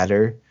do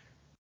better,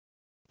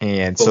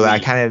 and so I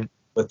kind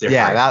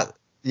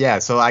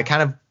of so I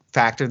kind of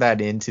factor that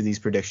into these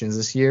predictions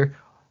this year.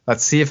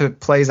 Let's see if it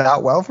plays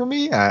out well for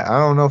me. I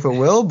don't know if it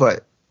will,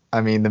 but I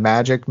mean the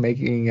Magic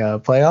making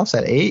playoffs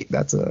at 8,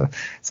 it's a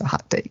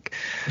hot take.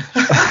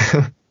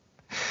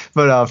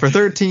 But for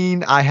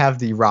 13, I have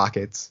the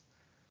Rockets.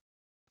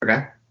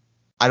 Okay.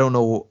 I don't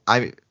know.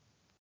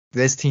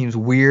 This team's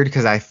weird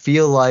because I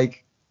feel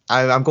like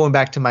I'm going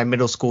back to my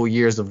middle school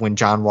years of when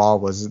John Wall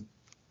was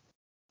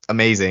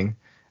amazing.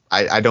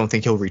 I don't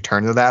think he'll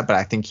return to that, but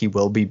I think he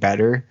will be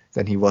better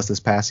than he was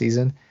this past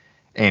season,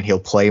 and he'll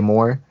play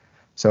more.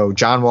 So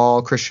John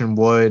Wall, Christian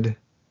Wood,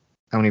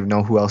 I don't even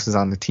know who else is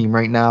on the team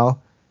right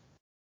now.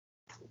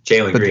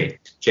 Jalen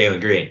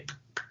Green.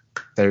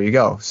 There you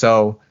go.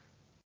 So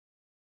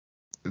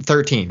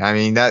 13. I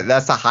mean,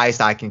 that's the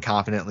highest I can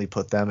confidently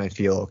put them and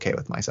feel okay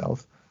with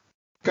myself.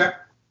 Okay.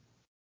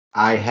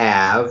 I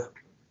have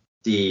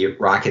the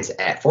Rockets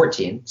at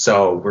 14,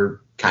 so we're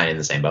kind of in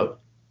the same boat.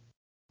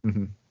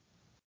 Mm-hmm.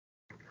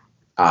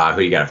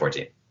 Who you got at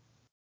 14?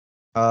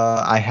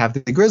 I have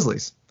the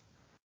Grizzlies.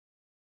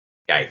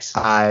 Yikes.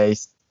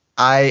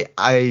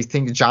 I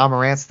think Ja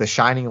Morant's the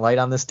shining light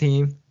on this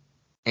team,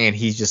 and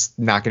he's just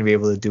not going to be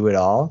able to do it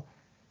all.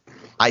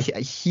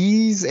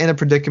 He's in a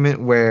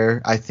predicament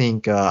where I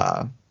think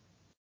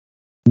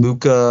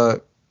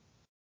Luka,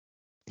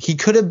 he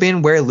could have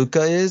been where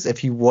Luka is if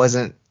he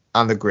wasn't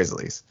on the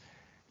Grizzlies.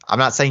 I'm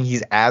not saying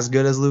he's as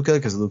good as Luka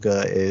because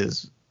Luka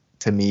is,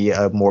 to me,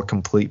 a more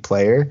complete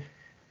player.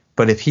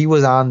 But if he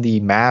was on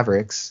the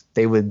Mavericks,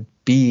 they would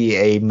be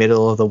a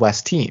middle of the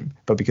West team.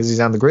 But because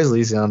he's on the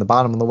Grizzlies, he's on the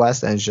bottom of the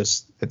West, and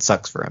it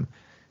sucks for him.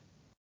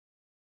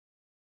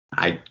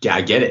 I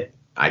get it.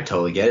 I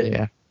totally get it.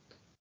 Yeah.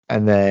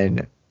 And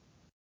then,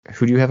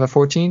 who do you have at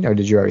 14? Or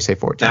did you already say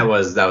 14? That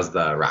was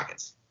the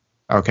Rockets.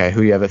 Okay,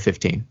 who do you have at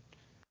 15?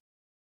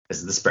 This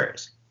is the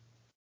Spurs.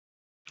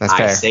 That's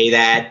fair. I say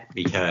that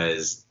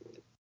because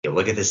you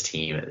look at this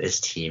team. This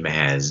team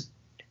has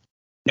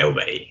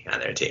nobody on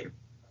their team.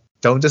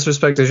 Don't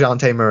disrespect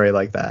DeJounte Murray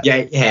like that.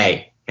 Yeah,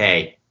 hey.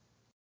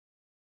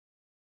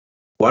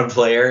 One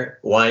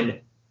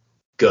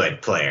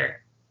good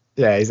player.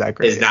 Yeah, he's that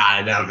great. Is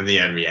not enough in the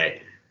NBA.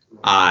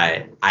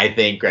 I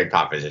think Greg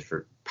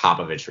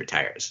Popovich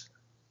retires.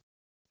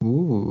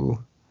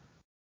 Ooh.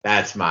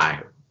 That's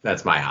my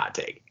hot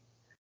take.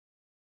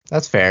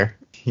 That's fair.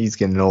 He's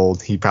getting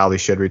old. He probably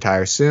should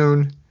retire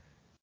soon.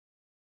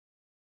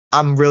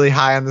 I'm really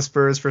high on the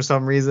Spurs for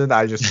some reason.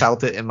 I just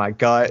felt it in my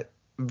gut.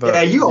 But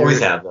yeah, you always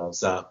have them,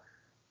 so.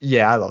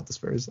 Yeah, I love the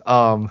Spurs.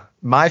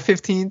 My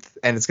 15th,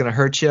 and it's gonna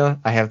hurt you.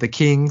 I have the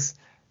Kings.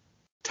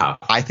 Tough.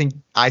 I think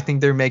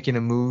they're making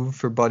a move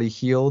for Buddy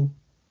Hield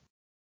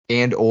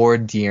and or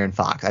De'Aaron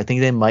Fox. I think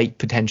they might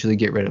potentially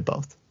get rid of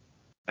both.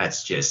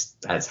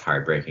 That's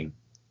heartbreaking.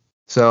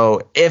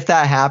 So if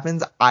that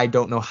happens, I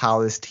don't know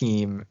how this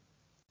team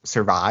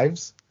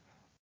survives.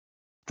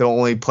 The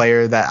only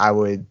player that I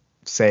would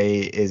say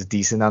is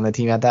decent on the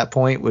team at that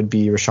point would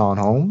be Richaun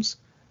Holmes,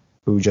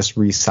 who just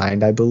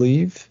re-signed, I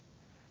believe.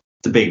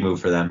 It's a big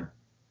move for them.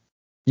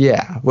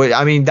 Yeah. Well,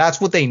 I mean,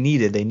 that's what they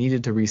needed. They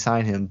needed to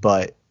re-sign him,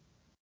 but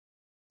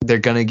they're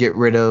going to get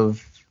rid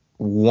of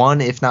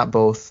one, if not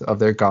both, of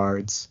their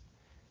guards.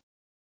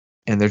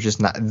 And they're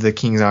just not – the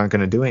Kings aren't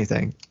going to do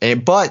anything.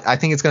 But I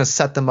think it's going to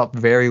set them up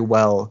very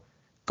well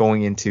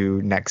going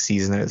into next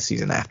season or the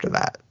season after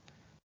that.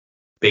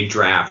 Big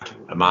draft.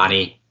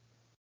 Amani's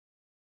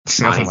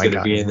going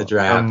to be in the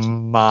draft.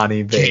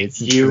 Amani Bates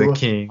to the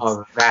Kings.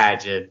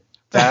 Imagine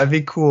That would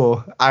be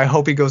cool. I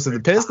hope he goes to the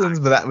Pistons,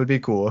 but that would be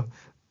cool.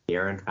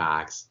 Aaron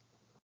Fox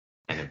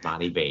and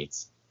Monty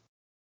Bates.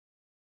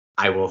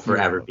 I will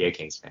forever be a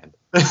Kings fan.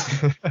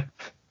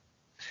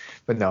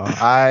 But no,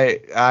 I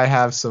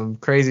have some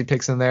crazy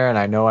picks in there, and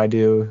I know I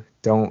do.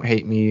 Don't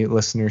hate me,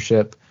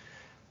 listenership.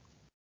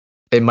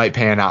 It might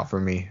pan out for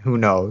me. Who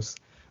knows?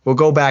 We'll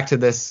go back to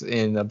this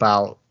in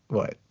about,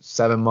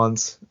 7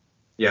 months?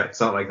 Yeah,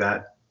 something like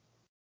that.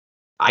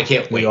 I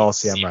can't wait to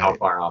see how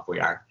far off we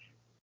are.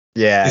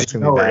 Yeah, it's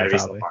going to be bad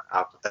probably. So far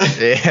off.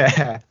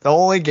 Yeah. The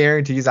only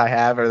guarantees I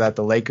have are that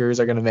the Lakers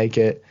are going to make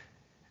it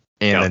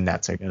and the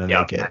Nets are going to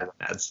make it.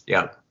 Nets.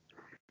 Yep.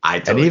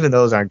 And even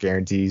those aren't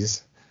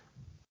guarantees.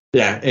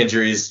 Yeah,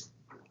 injuries.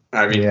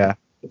 I mean, the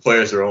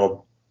players are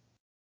old.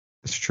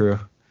 It's true.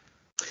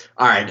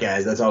 All right,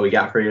 guys, that's all we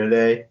got for you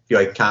today. If you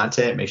like the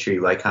content, make sure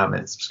you like,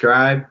 comment, and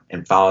subscribe,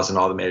 and follow us on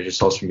all the major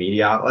social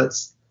media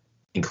outlets,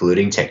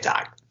 including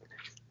TikTok.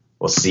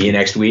 We'll see you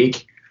next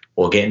week.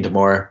 We'll get into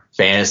more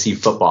fantasy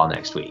football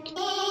next week.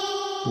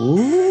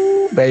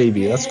 Ooh,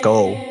 baby, let's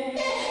go.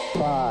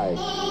 5,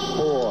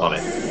 4,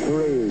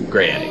 3,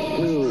 Great ending.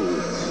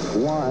 2,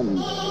 1,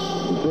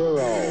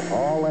 0.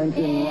 All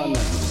engine running.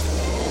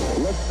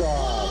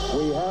 Liftoff.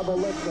 We have a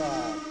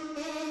liftoff.